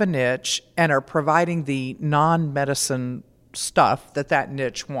have a niche and are providing the non-medicine stuff that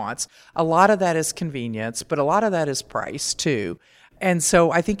niche wants. A lot of that is convenience, but a lot of that is price too. And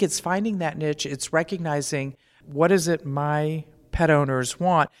so I think it's finding that niche. It's recognizing what is it my pet owners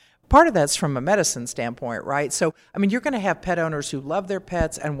want. Part of that's from a medicine standpoint, right? So, you're going to have pet owners who love their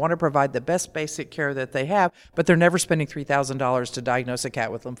pets and want to provide the best basic care that they have, but they're never spending $3,000 to diagnose a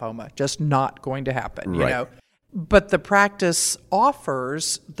cat with lymphoma. Just not going to happen, Right. But the practice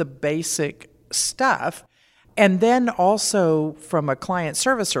offers the basic stuff, and then also from a client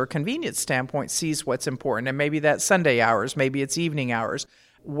service or convenience standpoint sees what's important. And maybe that's Sunday hours, maybe it's evening hours,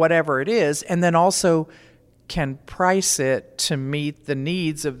 whatever it is. And then also can price it to meet the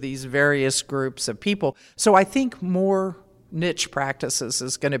needs of these various groups of people. So I think more niche practices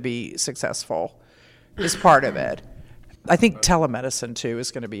is going to be successful, is part of it. I think telemedicine, too,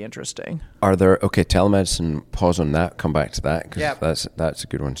 is going to be interesting. Telemedicine, pause on that, come back to that, because that's a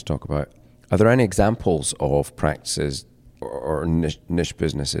good one to talk about. Are there any examples of practices or niche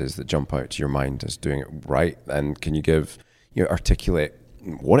businesses that jump out to your mind as doing it right? And can you articulate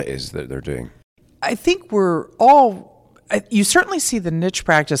what it is that they're doing? I think you certainly see the niche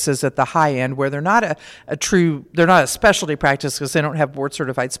practices at the high end where they're not they're not a specialty practice because they don't have board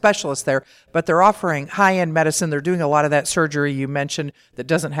certified specialists there, but they're offering high end medicine. They're doing a lot of that surgery you mentioned that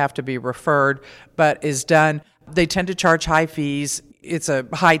doesn't have to be referred, but is done. They tend to charge high fees. It's a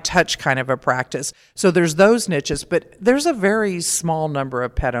high touch kind of a practice. So there's those niches, but there's a very small number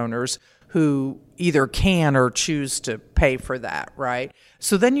of pet owners who either can or choose to pay for that, right?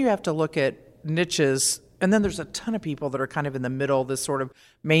 So then you have to look at niches. And then there's a ton of people that are kind of in the middle, this sort of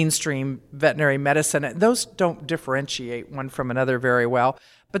mainstream veterinary medicine. Those don't differentiate one from another very well.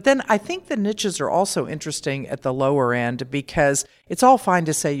 But then I think the niches are also interesting at the lower end because it's all fine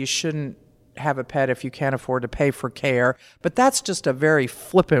to say you shouldn't have a pet if you can't afford to pay for care. But that's just a very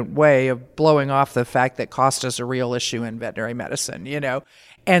flippant way of blowing off the fact that cost is a real issue in veterinary medicine,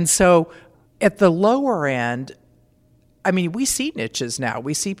 And so at the lower end, we see niches now.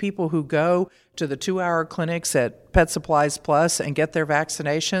 We see people who go to the 2-hour clinics at Pet Supplies Plus and get their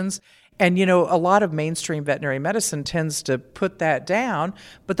vaccinations. And, a lot of mainstream veterinary medicine tends to put that down.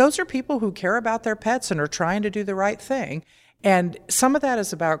 But those are people who care about their pets and are trying to do the right thing. And some of that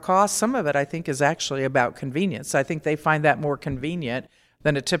is about cost. Some of it, I think, is actually about convenience. I think they find that more convenient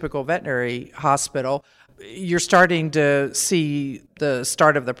than a typical veterinary hospital. You're starting to see the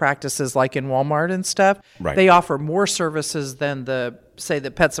start of the practices like in Walmart and stuff. Right. They offer more services than the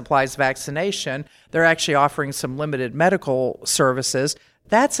Pet Supplies vaccination. They're actually offering some limited medical services.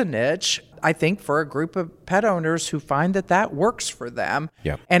 That's a niche, I think, for a group of pet owners who find that works for them.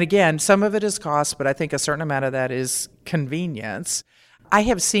 Yep. And again, some of it is cost, but I think a certain amount of that is convenience. I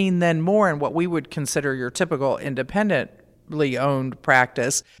have seen then more in what we would consider your typical independently owned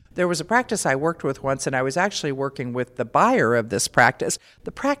practice. There was a practice I worked with once, and I was actually working with the buyer of this practice.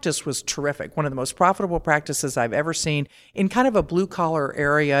 The practice was terrific, one of the most profitable practices I've ever seen in kind of a blue-collar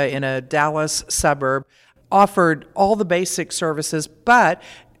area in a Dallas suburb, offered all the basic services, but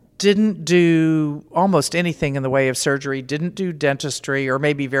didn't do almost anything in the way of surgery, didn't do dentistry or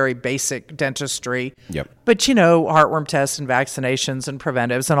maybe very basic dentistry. Yep. But, heartworm tests and vaccinations and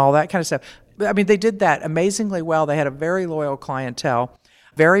preventives and all that kind of stuff. They did that amazingly well. They had a very loyal clientele,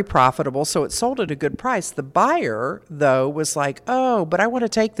 very profitable, so it sold at a good price. The buyer, though, was like, oh, but I want to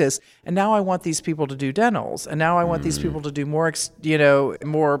take this, and now I want these people to do dentals, and now I want these people to do more,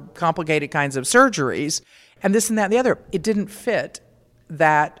 more complicated kinds of surgeries, and this and that and the other. It didn't fit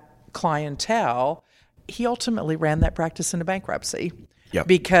that clientele. He ultimately ran that practice into bankruptcy. Yep.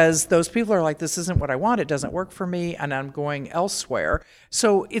 Because those people are like, this isn't what I want, it doesn't work for me, and I'm going elsewhere.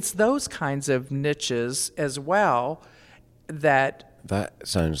 So it's those kinds of niches as well that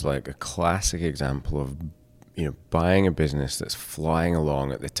sounds like a classic example of buying a business that's flying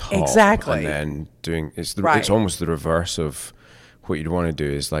along at the top. Exactly. And then it's Right. almost the reverse of what you'd want to do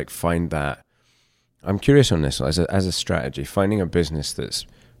is like find that. I'm curious on this as a strategy, finding a business that's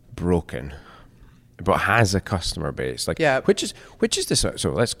broken but has a customer base. Which is this?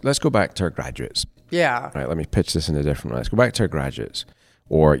 So let's go back to our graduates. Yeah. Right, let me pitch this in a different way. Let's go back to our graduates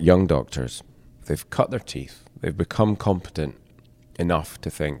or young doctors. They've cut their teeth. They've become competent enough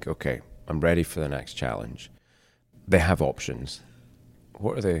to think, okay, I'm ready for the next challenge. They have options.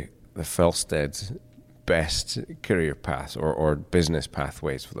 What are the Felsted's best career paths or business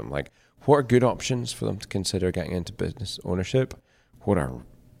pathways for them? Like, what are good options for them to consider getting into business ownership? What are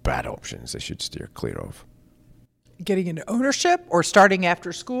bad options they should steer clear of? Getting into ownership or starting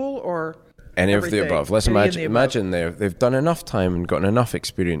after school or any everything? Of the above. Let's imagine they've done enough time and gotten enough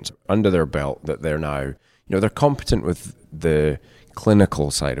experience under their belt that they're now, they're competent with the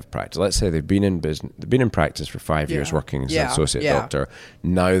clinical side of practice. Let's say they've been in practice for 5 years working as an associate doctor.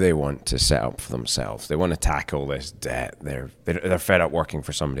 Now they want to set up for themselves. They want to tackle this debt. They're fed up working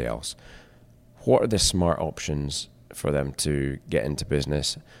for somebody else. What are the smart options for them to get into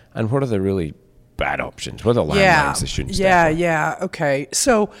business, and what are the really bad options? What are the landmines they shouldn't step on? Yeah. Okay.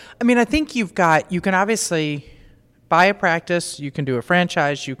 So, I think you can obviously buy a practice, you can do a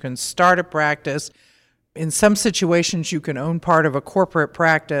franchise, you can start a practice. In some situations, you can own part of a corporate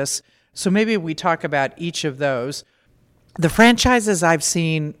practice. So maybe we talk about each of those. The franchises I've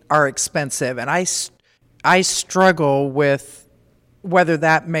seen are expensive, and I struggle with whether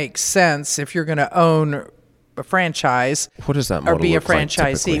that makes sense if you're going to own a franchise. What does that model or be a look like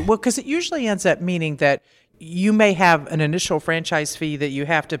franchisee? typically? Well, because it usually ends up meaning that you may have an initial franchise fee that you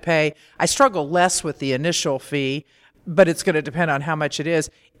have to pay. I struggle less with the initial fee, but it's going to depend on how much it is.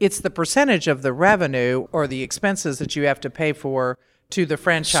 It's the percentage of the revenue or the expenses that you have to pay for to the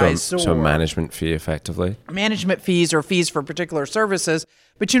franchisor. So management fee, effectively? Management fees or fees for particular services.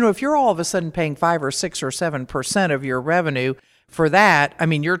 But, if you're all of a sudden paying 5 or 6 or 7% of your revenue for that, I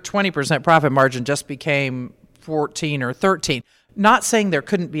mean, your 20% profit margin just became 14 or 13. Not saying there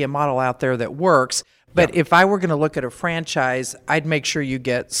couldn't be a model out there that works, but if I were going to look at a franchise, I'd make sure you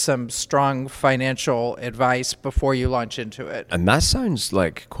get some strong financial advice before you launch into it. And that sounds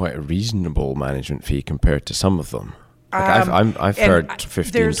like quite a reasonable management fee compared to some of them. Like I've heard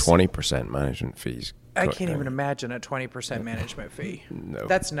 15, 20% management fees. I can't even imagine a 20% management fee. No.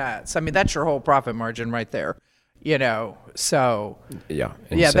 That's nuts. I mean, that's your whole profit margin right there. So yeah,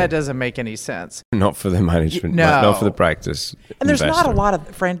 that doesn't make any sense. Not for the management, not for the practice. And there's not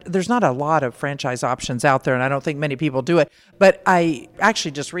a lot of franchise options out there, and I don't think many people do it. But I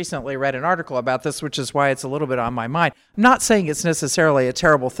actually just recently read an article about this, which is why it's a little bit on my mind. I'm not saying it's necessarily a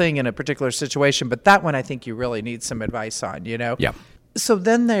terrible thing in a particular situation, but that one I think you really need some advice on. Yeah. So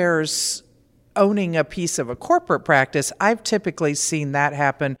then there's owning a piece of a corporate practice. I've typically seen that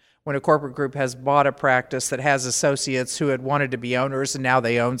happen when a corporate group has bought a practice that has associates who had wanted to be owners and now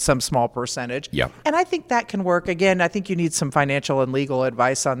they own some small percentage. Yeah. And I think that can work. Again, I think you need some financial and legal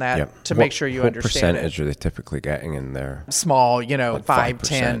advice on that to make sure you understand what percentage are they typically getting in there? Small, like 5,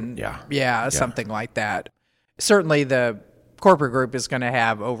 10. Yeah, something like that. Certainly the corporate group is going to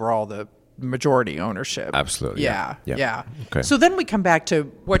have overall the majority ownership. Absolutely. Yeah. Okay. So then we come back to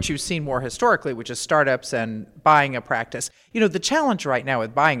what you've seen more historically, which is startups and buying a practice. The challenge right now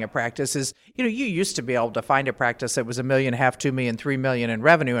with buying a practice is, you used to be able to find a practice that was $1.5 million, $2 million, $3 million in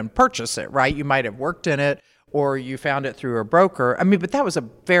revenue and purchase it, right? You might have worked in it or you found it through a broker. I mean, but that was a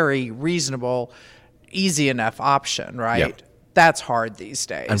very reasonable, easy enough option, right? Yep. That's hard these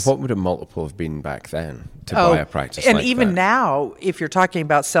days. And what would a multiple have been back then to buy a practice and like even that? now, if you're talking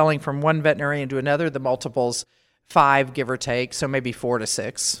about selling from one veterinarian to another, the multiple's 5, give or take, so maybe 4 to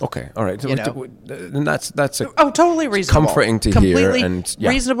 6. Okay, all right. And that's totally reasonable. Comforting to Completely hear. And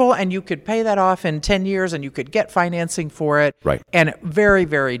reasonable, and you could pay that off in 10 years, and you could get financing for it. Right. And very,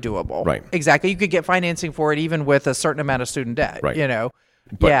 very doable. Right. Exactly. You could get financing for it even with a certain amount of student debt. Right.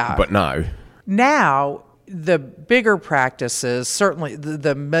 But now, the bigger practices, certainly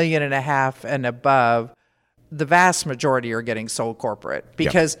the $1.5 million and above, the vast majority are getting sold corporate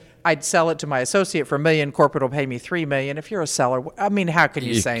because I'd sell it to my associate for $1 million. Corporate will pay me $3 million. If you're a seller, I mean, how can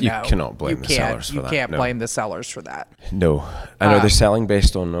you say no? You cannot blame the sellers for that. You can't blame the sellers for that. No. And are they selling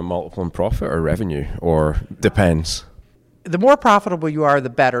based on a multiple in profit or revenue, or depends? The more profitable you are, the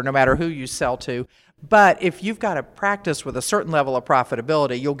better, no matter who you sell to. But if you've got a practice with a certain level of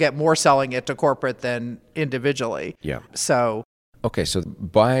profitability, you'll get more selling it to corporate than individually. Yeah. So. Okay, so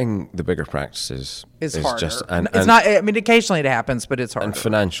buying the bigger practices is harder. Just it's not. I mean, occasionally it happens, but it's harder. And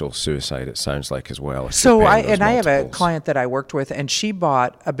financial suicide, it sounds like, as well. So I have a client that I worked with, and she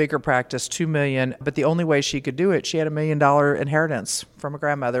bought a bigger practice, $2 million. But the only way she could do it, she had $1 million inheritance from a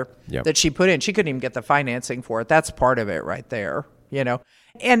grandmother that she put in. She couldn't even get the financing for it. That's part of it, right there.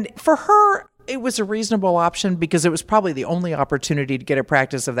 And for her, it was a reasonable option because it was probably the only opportunity to get a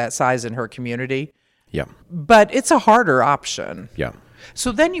practice of that size in her community. Yeah. But it's a harder option. Yeah.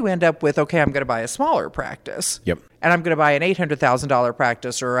 So then you end up with, okay, I'm going to buy a smaller practice. Yep. And I'm going to buy an $800,000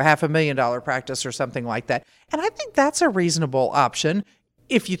 practice or a $500,000 practice or something like that. And I think that's a reasonable option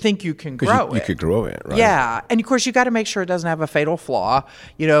if you think you can grow it. You could grow it, right? Yeah. And of course, you got to make sure it doesn't have a fatal flaw.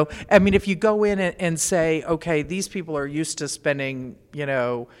 I mean, if you go in and say, okay, these people are used to spending,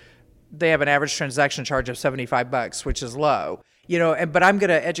 they have an average transaction charge of $75, which is low. But I'm going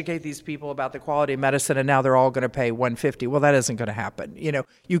to educate these people about the quality of medicine, and now they're all going to pay $150. Well, that isn't going to happen.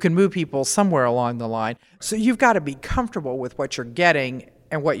 You can move people somewhere along the line. So you've got to be comfortable with what you're getting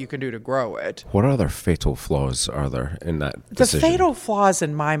and what you can do to grow it. What other fatal flaws are there in that decision? The fatal flaws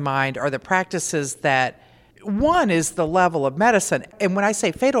in my mind are the practices that, one is the level of medicine. And when I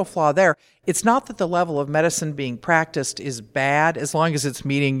say fatal flaw there, it's not that the level of medicine being practiced is bad as long as it's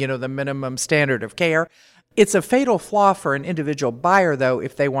meeting, the minimum standard of care. It's a fatal flaw for an individual buyer, though,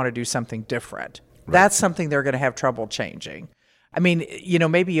 if they want to do something different. Right. That's something they're going to have trouble changing. I mean,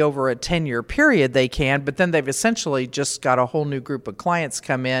 maybe over a 10-year period they can, but then they've essentially just got a whole new group of clients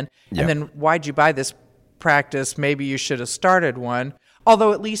come in. Yep. And then why'd you buy this practice? Maybe you should have started one.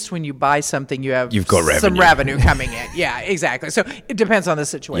 Although at least when you buy something, you've got some revenue coming in. Yeah, exactly. So it depends on the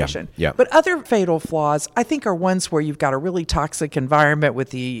situation. Yeah. But other fatal flaws, I think, are ones where you've got a really toxic environment with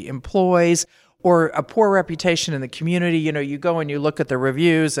the employees or a poor reputation in the community. You go and you look at the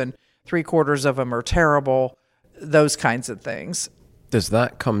reviews and 3/4 of them are terrible, those kinds of things. Does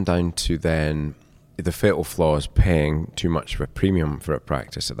that come down to then the fatal flaw is paying too much of a premium for a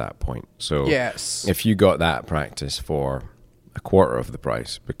practice at that point? So Yes. if you got that practice for 1/4 of the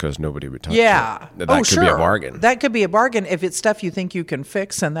price because nobody would touch Yeah. it, that could be a bargain. That could be a bargain if it's stuff you think you can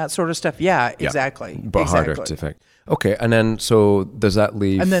fix and that sort of stuff. Yeah, exactly. But harder to fix. Okay, and then so does that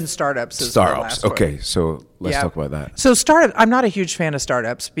leave... And then startups is the last one. Okay, so let's Yeah. talk about that. So I'm not a huge fan of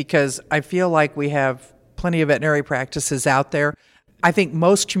startups because I feel like we have plenty of veterinary practices out there. I think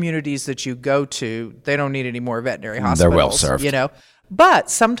most communities that you go to, they don't need any more veterinary hospitals. They're well served. But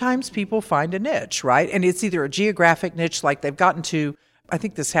sometimes people find a niche, right? And it's either a geographic niche, like they've gotten to, I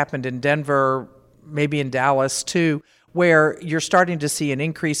think this happened in Denver, maybe in Dallas too, where you're starting to see an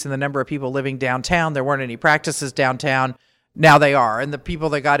increase in the number of people living downtown. There weren't any practices downtown. Now they are. And the people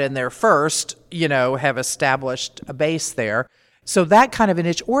that got in there first, have established a base there. So that kind of a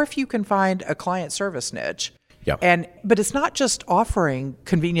niche, or if you can find a client service niche. Yeah. But it's not just offering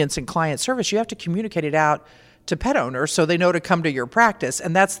convenience and client service. You have to communicate it out to pet owners so they know to come to your practice.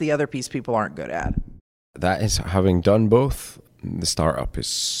 And that's the other piece people aren't good at. That is, having done both, the startup is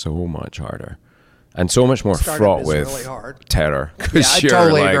so much harder and so much more fraught with really terror. Yeah, I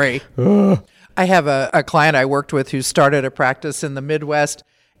totally agree. I have a client I worked with who started a practice in the Midwest,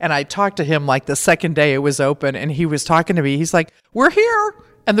 and I talked to him like the second day it was open, and he was talking to me. He's like, "We're here."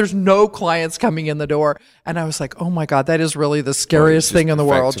 And there's no clients coming in the door. And I was like, oh my God, that is really the scariest thing in the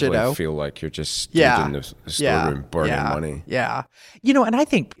world, feel like you're just stood in the storeroom burning money. Yeah. And I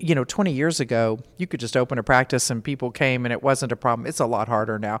think, 20 years ago, you could just open a practice and people came and it wasn't a problem. It's a lot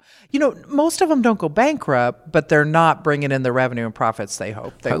harder now. Most of them don't go bankrupt, but they're not bringing in the revenue and profits they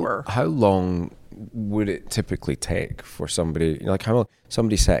hoped they were. How long would it typically take for somebody,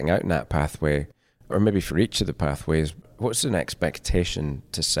 somebody setting out in that pathway, or maybe for each of the pathways, what's an expectation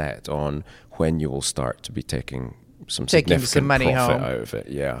to set on when you will start to be taking some significant money profit home out of it?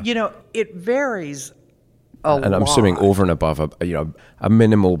 Yeah. It varies a lot. And I'm assuming over and above a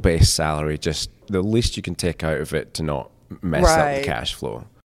minimal base salary, just the least you can take out of it to not mess up the cash flow.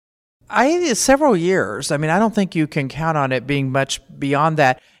 Several years. I mean, I don't think you can count on it being much beyond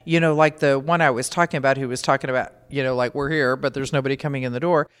that. Like the one I was talking about who was talking about, like we're here, but there's nobody coming in the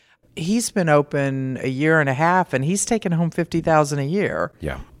door. He's been open a year and a half, and he's taken home $50,000 a year.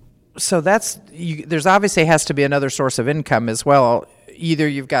 Yeah. So there's obviously has to be another source of income as well. Either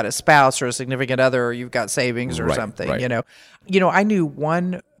you've got a spouse or a significant other, or you've got savings or something. Right. I knew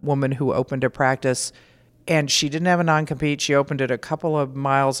one woman who opened a practice, and she didn't have a non-compete. She opened it a couple of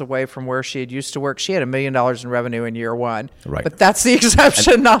miles away from where she had used to work. She had $1 million in revenue in year one. Right. But that's the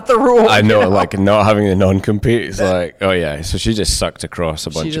exception, not the rule. I know, like not having the non-compete is like, oh yeah. So she just sucked across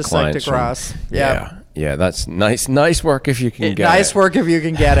a bunch of clients. Sucked across. Yeah. That's nice work if you can get it. Nice work if you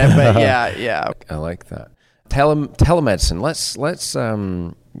can get it, but yeah. I like that. Telemedicine. Let's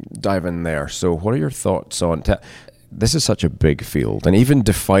dive in there. So what are your thoughts on this is such a big field, and even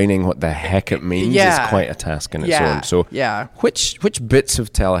defining what the heck it means is quite a task in its own. So, which bits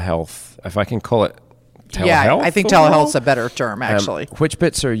of telehealth, if I can call it telehealth? Yeah, I think telehealth's a better term, actually. Which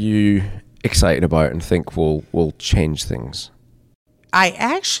bits are you excited about and think will change things? I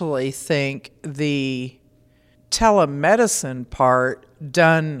actually think the telemedicine part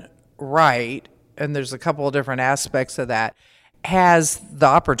done right, and there's a couple of different aspects of that, has the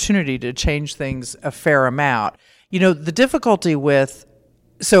opportunity to change things a fair amount. The difficulty with,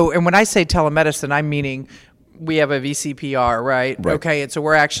 and when I say telemedicine, I'm meaning we have a VCPR, right? Okay, and so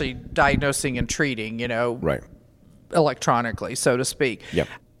we're actually diagnosing and treating, electronically, so to speak. Yep.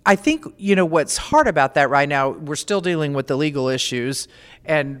 I think, what's hard about that right now, we're still dealing with the legal issues,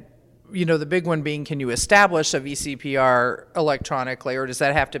 and, the big one being, can you establish a VCPR electronically, or does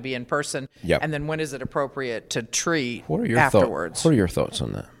that have to be in person? Yep. And then when is it appropriate to treat afterwards? What are your thoughts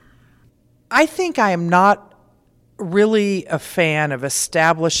on that? I think I am not really a fan of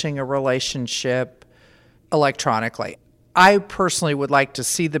establishing a relationship electronically. I personally would like to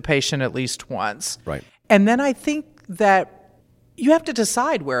see the patient at least once. Right. And then I think that you have to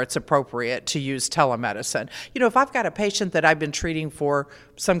decide where it's appropriate to use telemedicine. If I've got a patient that I've been treating for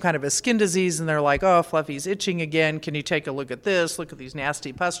some kind of a skin disease and they're like, oh, Fluffy's itching again. Can you take a look at this? Look at these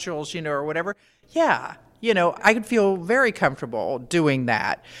nasty pustules, or whatever. Yeah. I could feel very comfortable doing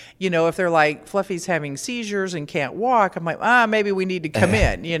that. If they're like, Fluffy's having seizures and can't walk, I'm like, maybe we need to come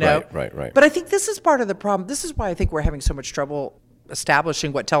in, Right. But I think this is part of the problem. This is why I think we're having so much trouble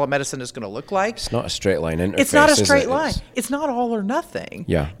establishing what telemedicine is going to look like. It's not a straight line interface. It's not a straight line. It's not all or nothing.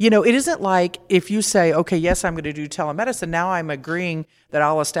 Yeah. It isn't like if you say, okay, yes, I'm going to do telemedicine, now I'm agreeing that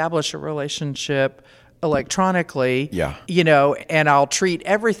I'll establish a relationship electronically, Yeah. and I'll treat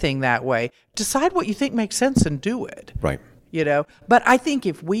everything that way. Decide what you think makes sense and do it. Right. But I think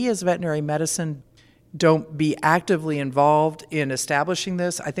if we as veterinary medicine don't be actively involved in establishing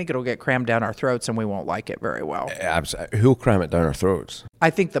this, I think it'll get crammed down our throats and we won't like it very well. Who'll cram it down our throats? I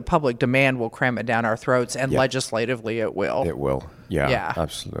think the public demand will cram it down our throats, and legislatively it will. It will. Yeah, Yeah.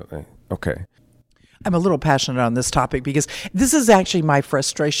 Absolutely. Okay. I'm a little passionate on this topic because this is actually my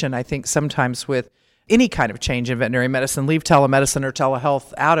frustration, I think, sometimes with any kind of change in veterinary medicine. Leave telemedicine or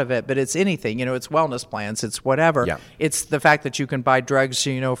telehealth out of it, but it's anything. It's wellness plans, it's whatever. Yeah. It's the fact that you can buy drugs,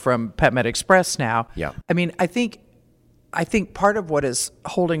 from PetMed Express now. Yeah. I mean, I think part of what is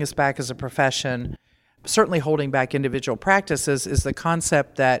holding us back as a profession, certainly holding back individual practices, is the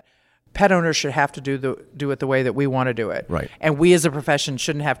concept that pet owners should have to do it the way that we want to do it. Right. And we as a profession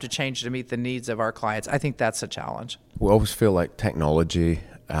shouldn't have to change to meet the needs of our clients. I think that's a challenge. We always feel like technology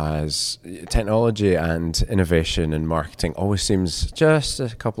and innovation and marketing always seems just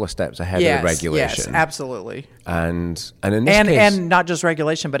a couple of steps ahead of the regulation. Yes, absolutely. And in this case, and not just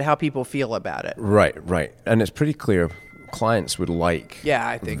regulation, but how people feel about it. Right. And it's pretty clear clients would like. Yeah,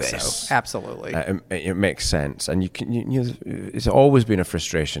 I think this. so. Absolutely. It makes sense, and it's always been a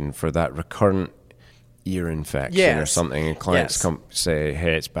frustration for that recurrent ear infection or something, and clients come say,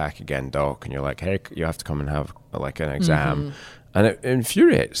 "Hey, it's back again, doc," and you're like, "Hey, you have to come and have an exam." And it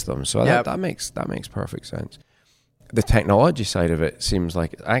infuriates them. So that makes perfect sense. The technology side of it seems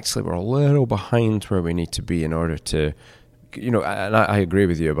like actually we're a little behind where we need to be in order to, and I agree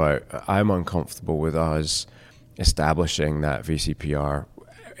with you about, I'm uncomfortable with us establishing that VCPR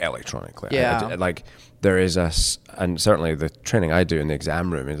electronically. Yeah. There is and certainly the training I do in the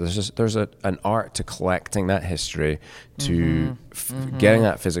exam room, there's an art to collecting that history, to getting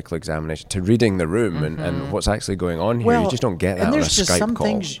that physical examination, to reading the room and what's actually going on here. You just don't get that on a Skype call. And there's just some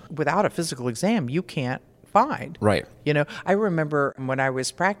things without a physical exam you can't find. Right. I remember when I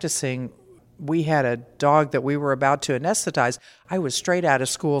was practicing, we had a dog that we were about to anesthetize. I was straight out of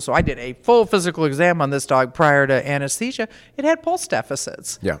school, so I did a full physical exam on this dog prior to anesthesia. It had pulse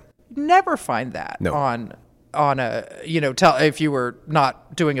deficits. Yeah. Never find that on a if you were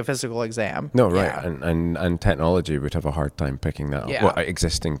not doing a physical exam. No, right. Yeah. And technology would have a hard time picking that up. Yeah. Well,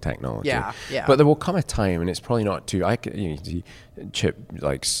 existing technology. Yeah. But there will come a time, and it's probably not too.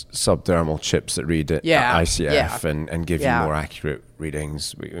 Subdermal chips that read at ICF and give you more accurate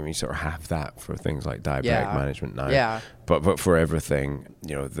readings. We sort of have that for things like diabetic management now. Yeah. But for everything,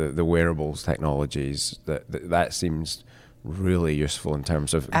 the wearables technologies that seems really useful in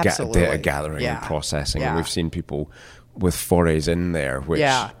terms of data gathering and processing. And we've seen people with forays in there, which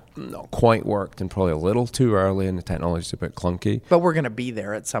not quite worked and probably a little too early, and the technology's a bit clunky. But we're going to be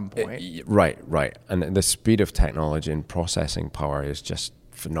there at some point. Right. And the speed of technology and processing power is just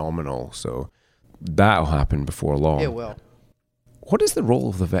phenomenal. So that'll happen before long. It will. What does the role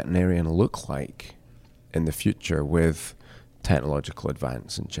of the veterinarian look like in the future with technological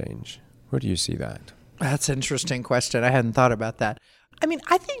advance and change? Where do you see that? That's an interesting question. I hadn't thought about that. I mean,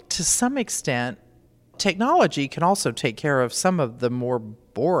 I think to some extent, technology can also take care of some of the more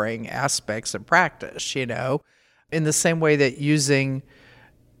boring aspects of practice, in the same way that using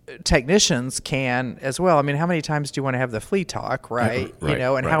technicians can as well. I mean, how many times do you want to have the flea talk, right?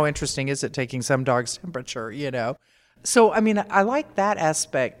 How interesting is it taking some dog's temperature, So, I mean, I like that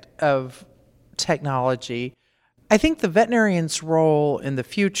aspect of technology. I think the veterinarian's role in the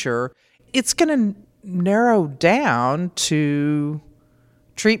future, it's going to narrow down to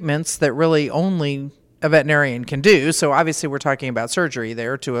treatments that really only a veterinarian can do. So obviously we're talking about surgery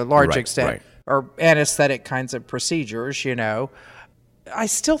there to a large extent, or anesthetic kinds of procedures, I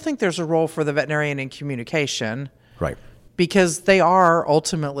still think there's a role for the veterinarian in communication. Right. Because they are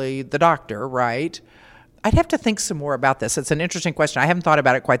ultimately the doctor, right? I'd have to think some more about this. It's an interesting question. I haven't thought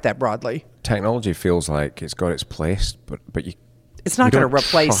about it quite that broadly. Technology feels like it's got its place, but it's not going to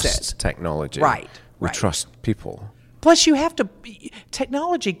replace it. Technology. Right. We trust people. Plus,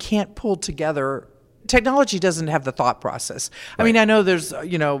 technology can't pull together. Technology doesn't have the thought process. I mean, I know there's,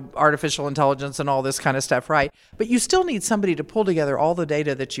 artificial intelligence and all this kind of stuff, right? But you still need somebody to pull together all the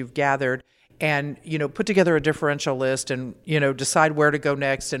data that you've gathered and, put together a differential list and, decide where to go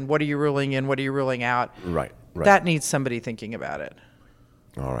next and what are you ruling in, what are you ruling out. Right. That needs somebody thinking about it.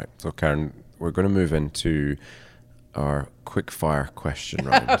 All right. So, Karen, we're going to move into our quick fire question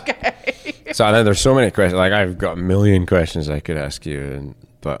round. Okay. So I know there's so many questions. Like I've got a million questions I could ask you,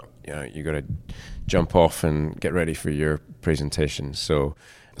 but you got to jump off and get ready for your presentation. So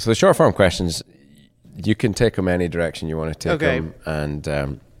the short form questions, you can take them any direction you want to take them,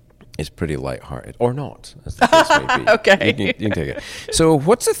 and It's pretty lighthearted, or not, as the case may be. Okay. You can take it. So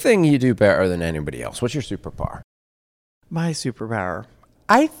what's the thing you do better than anybody else? What's your superpower? My superpower.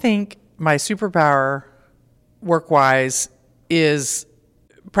 I think my superpower, work-wise, is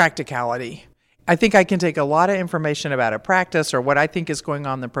practicality. I think I can take a lot of information about a practice or what I think is going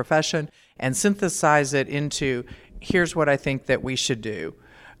on in the profession and synthesize it into, here's what I think that we should do.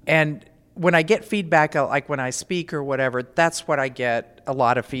 And when I get feedback, like when I speak or whatever, that's what I get a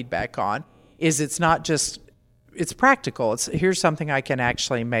lot of feedback on, is it's not just, it's practical. It's, here's something I can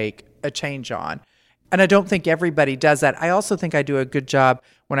actually make a change on. And I don't think everybody does that. I also think I do a good job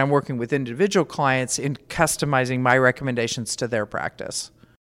when I'm working with individual clients in customizing my recommendations to their practice.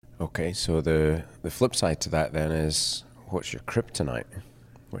 Okay, so the flip side to that then is, what's your kryptonite?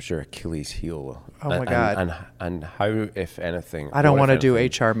 What's your Achilles heel? Oh my God. And how, if anything... I don't want to do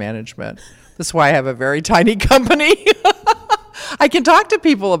HR management. That's why I have a very tiny company. I can talk to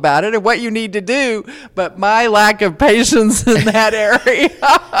people about it and what you need to do, but my lack of patience in that area.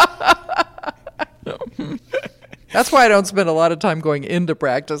 That's why I don't spend a lot of time going into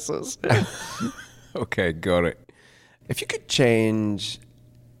practices. Okay, got it. If you could change...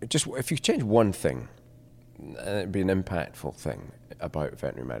 if you change one thing, and it'd be an impactful thing about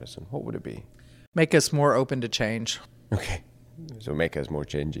veterinary medicine, what would it be? Make us more open to change. Okay, so make us more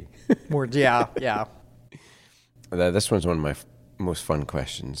changey. Yeah. This one's one of my most fun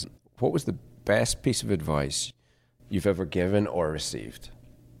questions. What was the best piece of advice you've ever given or received?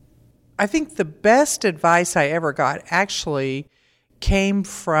 I think the best advice I ever got actually came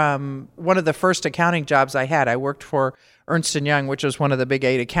from one of the first accounting jobs I had. I worked for Ernst & Young, which was one of the big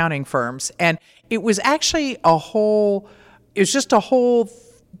 8 accounting firms. And it was actually just a whole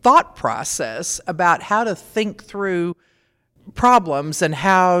thought process about how to think through problems and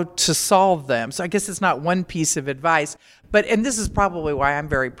how to solve them. So I guess it's not one piece of advice, and this is probably why I'm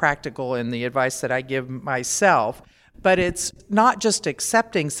very practical in the advice that I give myself, but it's not just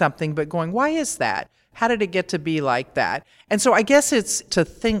accepting something, but going, why is that? How did it get to be like that? And so I guess it's to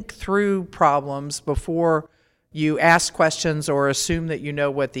think through problems before you ask questions or assume that you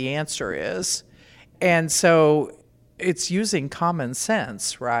know what the answer is. And so it's using common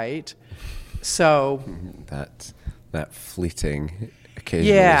sense, right? So that fleeting,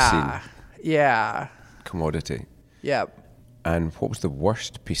 occasionally seen commodity. Yep. And what was the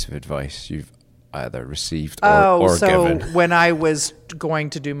worst piece of advice you've either received or given? When I was going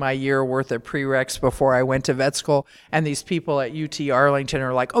to do my year worth of prereqs before I went to vet school, and these people at UT Arlington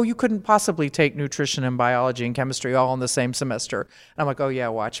are like, oh, you couldn't possibly take nutrition and biology and chemistry all in the same semester. And I'm like, oh yeah,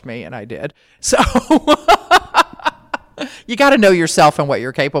 watch me. And I did. So you got to know yourself and what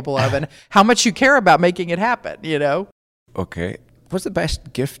you're capable of and how much you care about making it happen, you know? Okay. What's the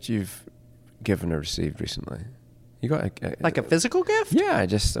best gift you've given or received recently? You got a physical gift? Yeah,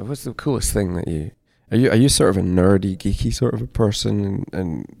 what's the coolest thing that are you sort of a nerdy, geeky sort of a person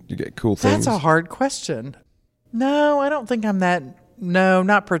and you get cool things? That's a hard question. No, I don't think I'm that. No,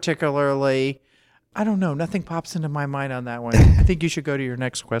 not particularly. I don't know. Nothing pops into my mind on that one. I think you should go to your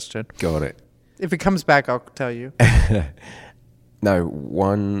next question. Got it. If it comes back, I'll tell you. Now,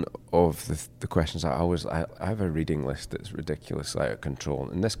 one of the questions I have a reading list that's ridiculously out of control,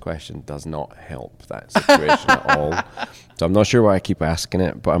 and this question does not help that situation at all. So I'm not sure why I keep asking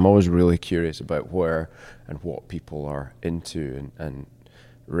it, but I'm always really curious about where and what people are into and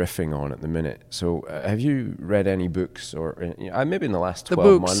riffing on at the minute. So have you read any books or maybe in the last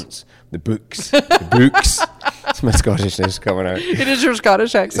 12 months? The books. It's my Scottishness coming out. It is your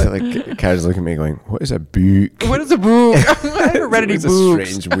Scottish accent. So like Karen's looking at me going, what is a book? What is a book? I haven't read any books.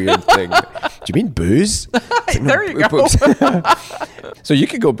 It's a strange, weird thing. Do you mean booze? There you go. So you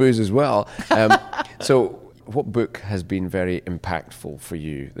could go booze as well. So what book has been very impactful for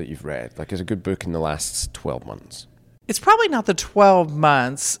you that you've read? Like, is a good book in the last 12 months? It's probably not the 12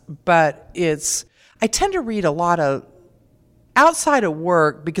 months, but I tend to read a lot of outside of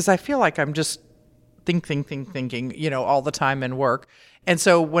work because I feel like I'm just thinking, all the time in work. And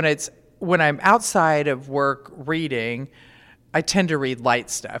so when I'm outside of work reading, I tend to read light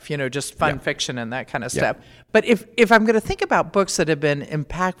stuff, just fun fiction and that kind of stuff. But if I'm going to think about books that have been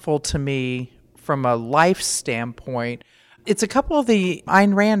impactful to me from a life standpoint, it's a couple of the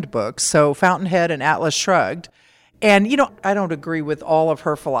Ayn Rand books, so Fountainhead and Atlas Shrugged. And, I don't agree with all of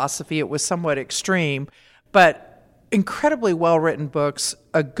her philosophy. It was somewhat extreme, but incredibly well-written books,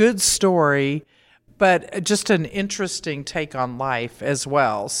 a good story, but just an interesting take on life as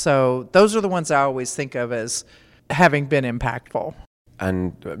well. So those are the ones I always think of as having been impactful.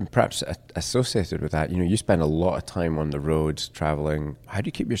 And perhaps associated with that, you spend a lot of time on the road traveling. How do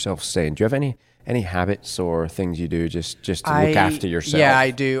you keep yourself sane? Do you have Any habits or things you do just to look after yourself? Yeah,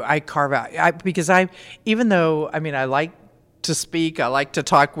 I do. I carve out because even though I like to speak, I like to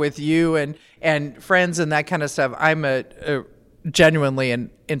talk with you and friends and that kind of stuff. I'm a genuinely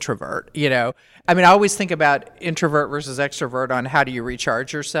an introvert. I always think about introvert versus extrovert on how do you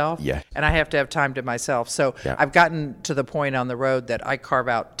recharge yourself. Yeah. And I have to have time to myself. So Yeah. I've gotten to the point on the road that I carve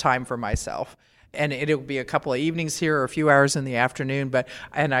out time for myself. And it'll be a couple of evenings here or a few hours in the afternoon,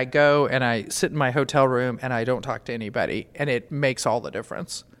 and I go and I sit in my hotel room and I don't talk to anybody, and it makes all the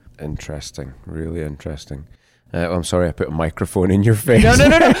difference. Interesting. Really interesting. I'm sorry I put a microphone in your face. No.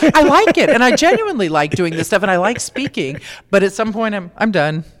 I like it, and I genuinely like doing this stuff, and I like speaking, but at some point I'm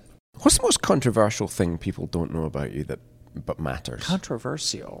done. What's the most controversial thing people don't know about you but matters?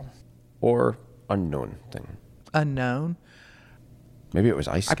 Controversial. Or unknown thing? Unknown. Maybe it was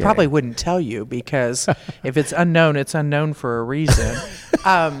ice skating. I probably wouldn't tell you because if it's unknown for a reason.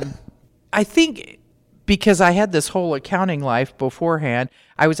 I think because I had this whole accounting life beforehand,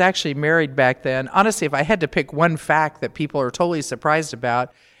 I was actually married back then. Honestly, if I had to pick one fact that people are totally surprised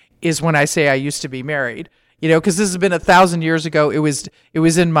about is when I say I used to be married. Because this has been 1,000 years ago. It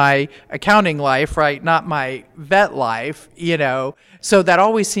was in my accounting life, right? Not my vet life, So that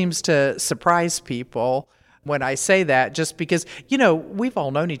always seems to surprise people when I say that, just because, we've all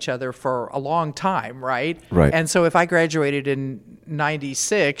known each other for a long time, right? Right. And so if I graduated in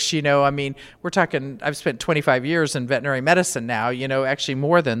 96, we're talking, I've spent 25 years in veterinary medicine now, actually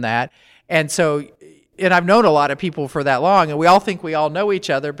more than that. And so, and I've known a lot of people for that long, and we all think we all know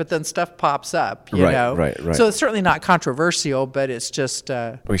each other, but then stuff pops up, you know? Right. So it's certainly not controversial, but it's just...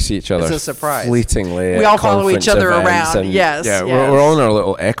 we see each other it's a surprise. Fleetingly. We all follow each other around, yes. Yeah, yes. We're all in our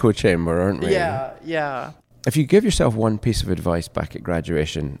little echo chamber, aren't we? Yeah. If you give yourself one piece of advice back at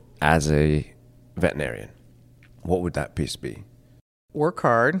graduation as a veterinarian, what would that piece be? Work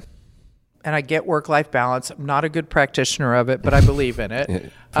hard. And I get work-life balance. I'm not a good practitioner of it, but I believe in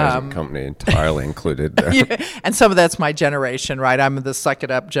it. Present company entirely included there. Yeah, and some of that's my generation, right? I'm the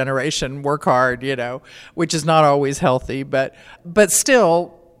suck-it-up generation, work hard, which is not always healthy. But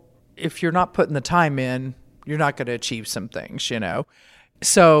still, if you're not putting the time in, you're not going to achieve some things,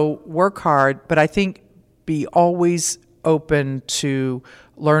 So work hard, but I think be always open to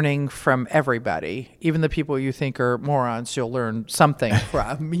learning from everybody. Even the people you think are morons, you'll learn something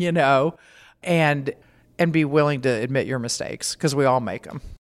from, and be willing to admit your mistakes, because we all make them.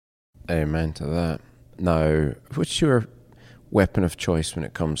 Amen to that. Now, what's your weapon of choice when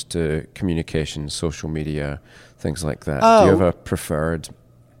it comes to communication, social media, things like that? Do you have a preferred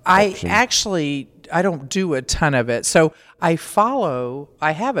option? I don't do a ton of it. So I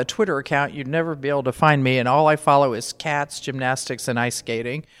have a Twitter account. You'd never be able to find me, and all I follow is cats, gymnastics, and ice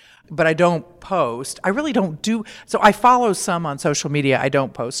skating. But I don't post. I really don't do. So I follow some on social media. I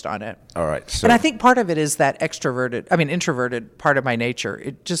don't post on it. All right. So, and I think part of it is that introverted part of my nature.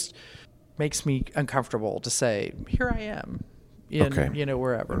 It just makes me uncomfortable to say, here I am,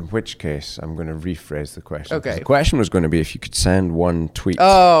 wherever. In which case, I'm going to rephrase the question. Okay. The question was going to be if you could send one tweet.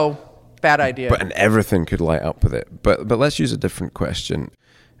 Oh, bad idea. And everything could light up with it. But let's use a different question.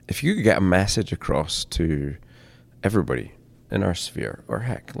 If you could get a message across to everybody in our sphere, or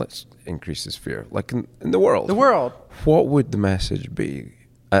heck, let's increase the sphere, like in the world. The world. What would the message be?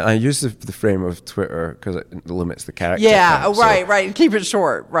 I use the frame of Twitter because it limits the character. Yeah, count, right. Keep it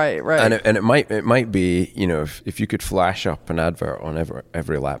short. Right. And it might be, if you could flash up an advert on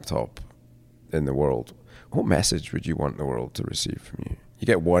every laptop in the world, what message would you want the world to receive from you? You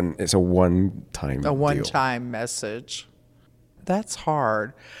get one. It's a one-time deal. A one-time message. That's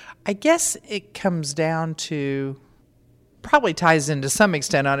hard. I guess it comes down to, probably ties into some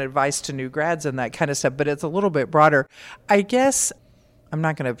extent on advice to new grads and that kind of stuff, but it's a little bit broader. I guess, I'm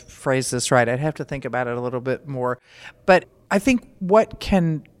not going to phrase this right. I'd have to think about it a little bit more. But I think what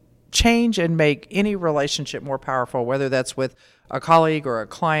can change and make any relationship more powerful, whether that's with a colleague or a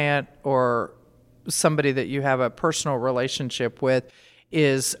client or somebody that you have a personal relationship with,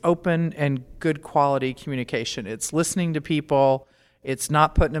 is open and good quality communication. It's listening to people. It's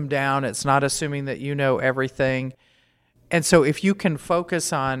not putting them down. It's not assuming that you know everything. And so if you can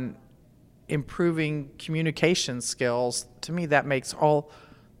focus on improving communication skills, to me, that makes all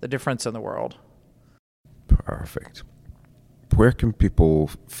the difference in the world. Perfect. Where can people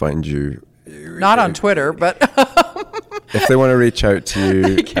find you? Not on Twitter, but if they want to reach out to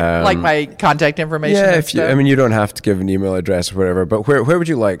you, like my contact information. Yeah, and stuff. you don't have to give an email address or whatever, but where would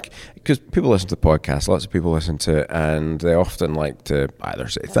you like, because people listen to the podcast, lots of people listen to it, and they often like to either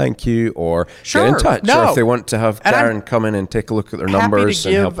say thank you or get in touch, or if they want to have Karen come in and take a look at their numbers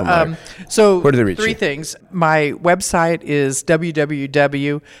and help them out. So where do they reach three you? things. My website is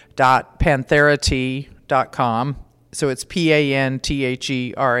www.pantherity.com. So it's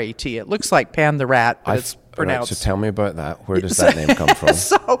PANTHERAT. It looks like Pan the Rat, but it's pronounced. Right, so tell me about that. Where does that name come from?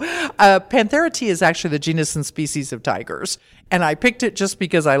 So Pantherity is actually the genus and species of tigers. And I picked it just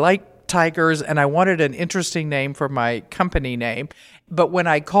because I like tigers and I wanted an interesting name for my company name. But when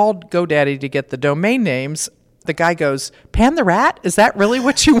I called GoDaddy to get the domain names, the guy goes, Pan the Rat? Is that really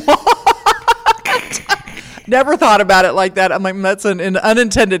what you want? Never thought about it like that. I'm like, that's an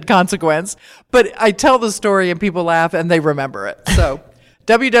unintended consequence. But I tell the story and people laugh and they remember it. So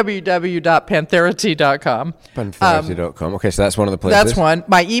www.pantherity.com. Pantherity.com. Okay, so that's one of the places. That's one.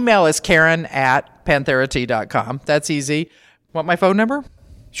 My email is karen@pantherity.com. That's easy. Want my phone number?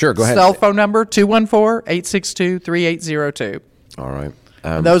 Sure, go ahead. Cell phone number, 214-862-3802. All right.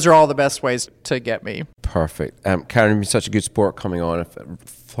 Those are all the best ways to get me. Perfect. Karen, you've been such a good sport coming on. I've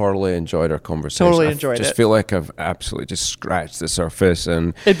thoroughly enjoyed our conversation. Totally enjoyed it. I just feel like I've absolutely just scratched the surface.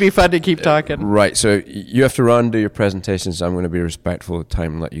 And it'd be fun to keep talking. Right. So you have to run, do your presentations. I'm going to be respectful of the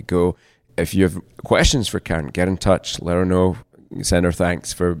time and let you go. If you have questions for Karen, get in touch. Let her know. Send her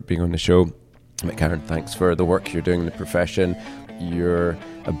thanks for being on the show. But Karen, thanks for the work you're doing in the profession. Your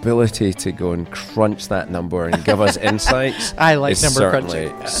ability to go and crunch that number and give us insights. I like number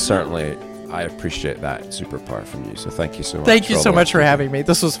crunching. Certainly, I appreciate that superpower from you. So thank you so much. Thank you so much for having me.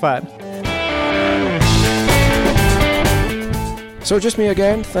 This was fun. So just me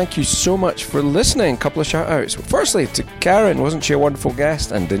again. Thank you so much for listening. Couple of shout outs. Firstly, to Karen. Wasn't she a wonderful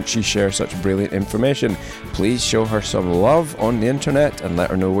guest? And didn't she share such brilliant information? Please show her some love on the internet and let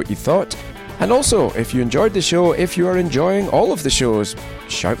her know what you thought. And also, if you enjoyed the show, if you are enjoying all of the shows,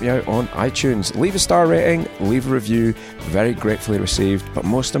 shout me out on iTunes. Leave a star rating, leave a review, very gratefully received. But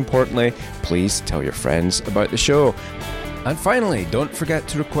most importantly, please tell your friends about the show. And finally, don't forget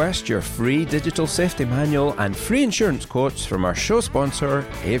to request your free digital safety manual and free insurance quotes from our show sponsor,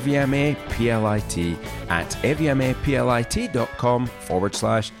 AVMA PLIT, at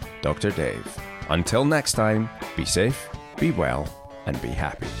avmaplit.com/Dr. Dave. Until next time, be safe, be well, and be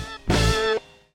happy.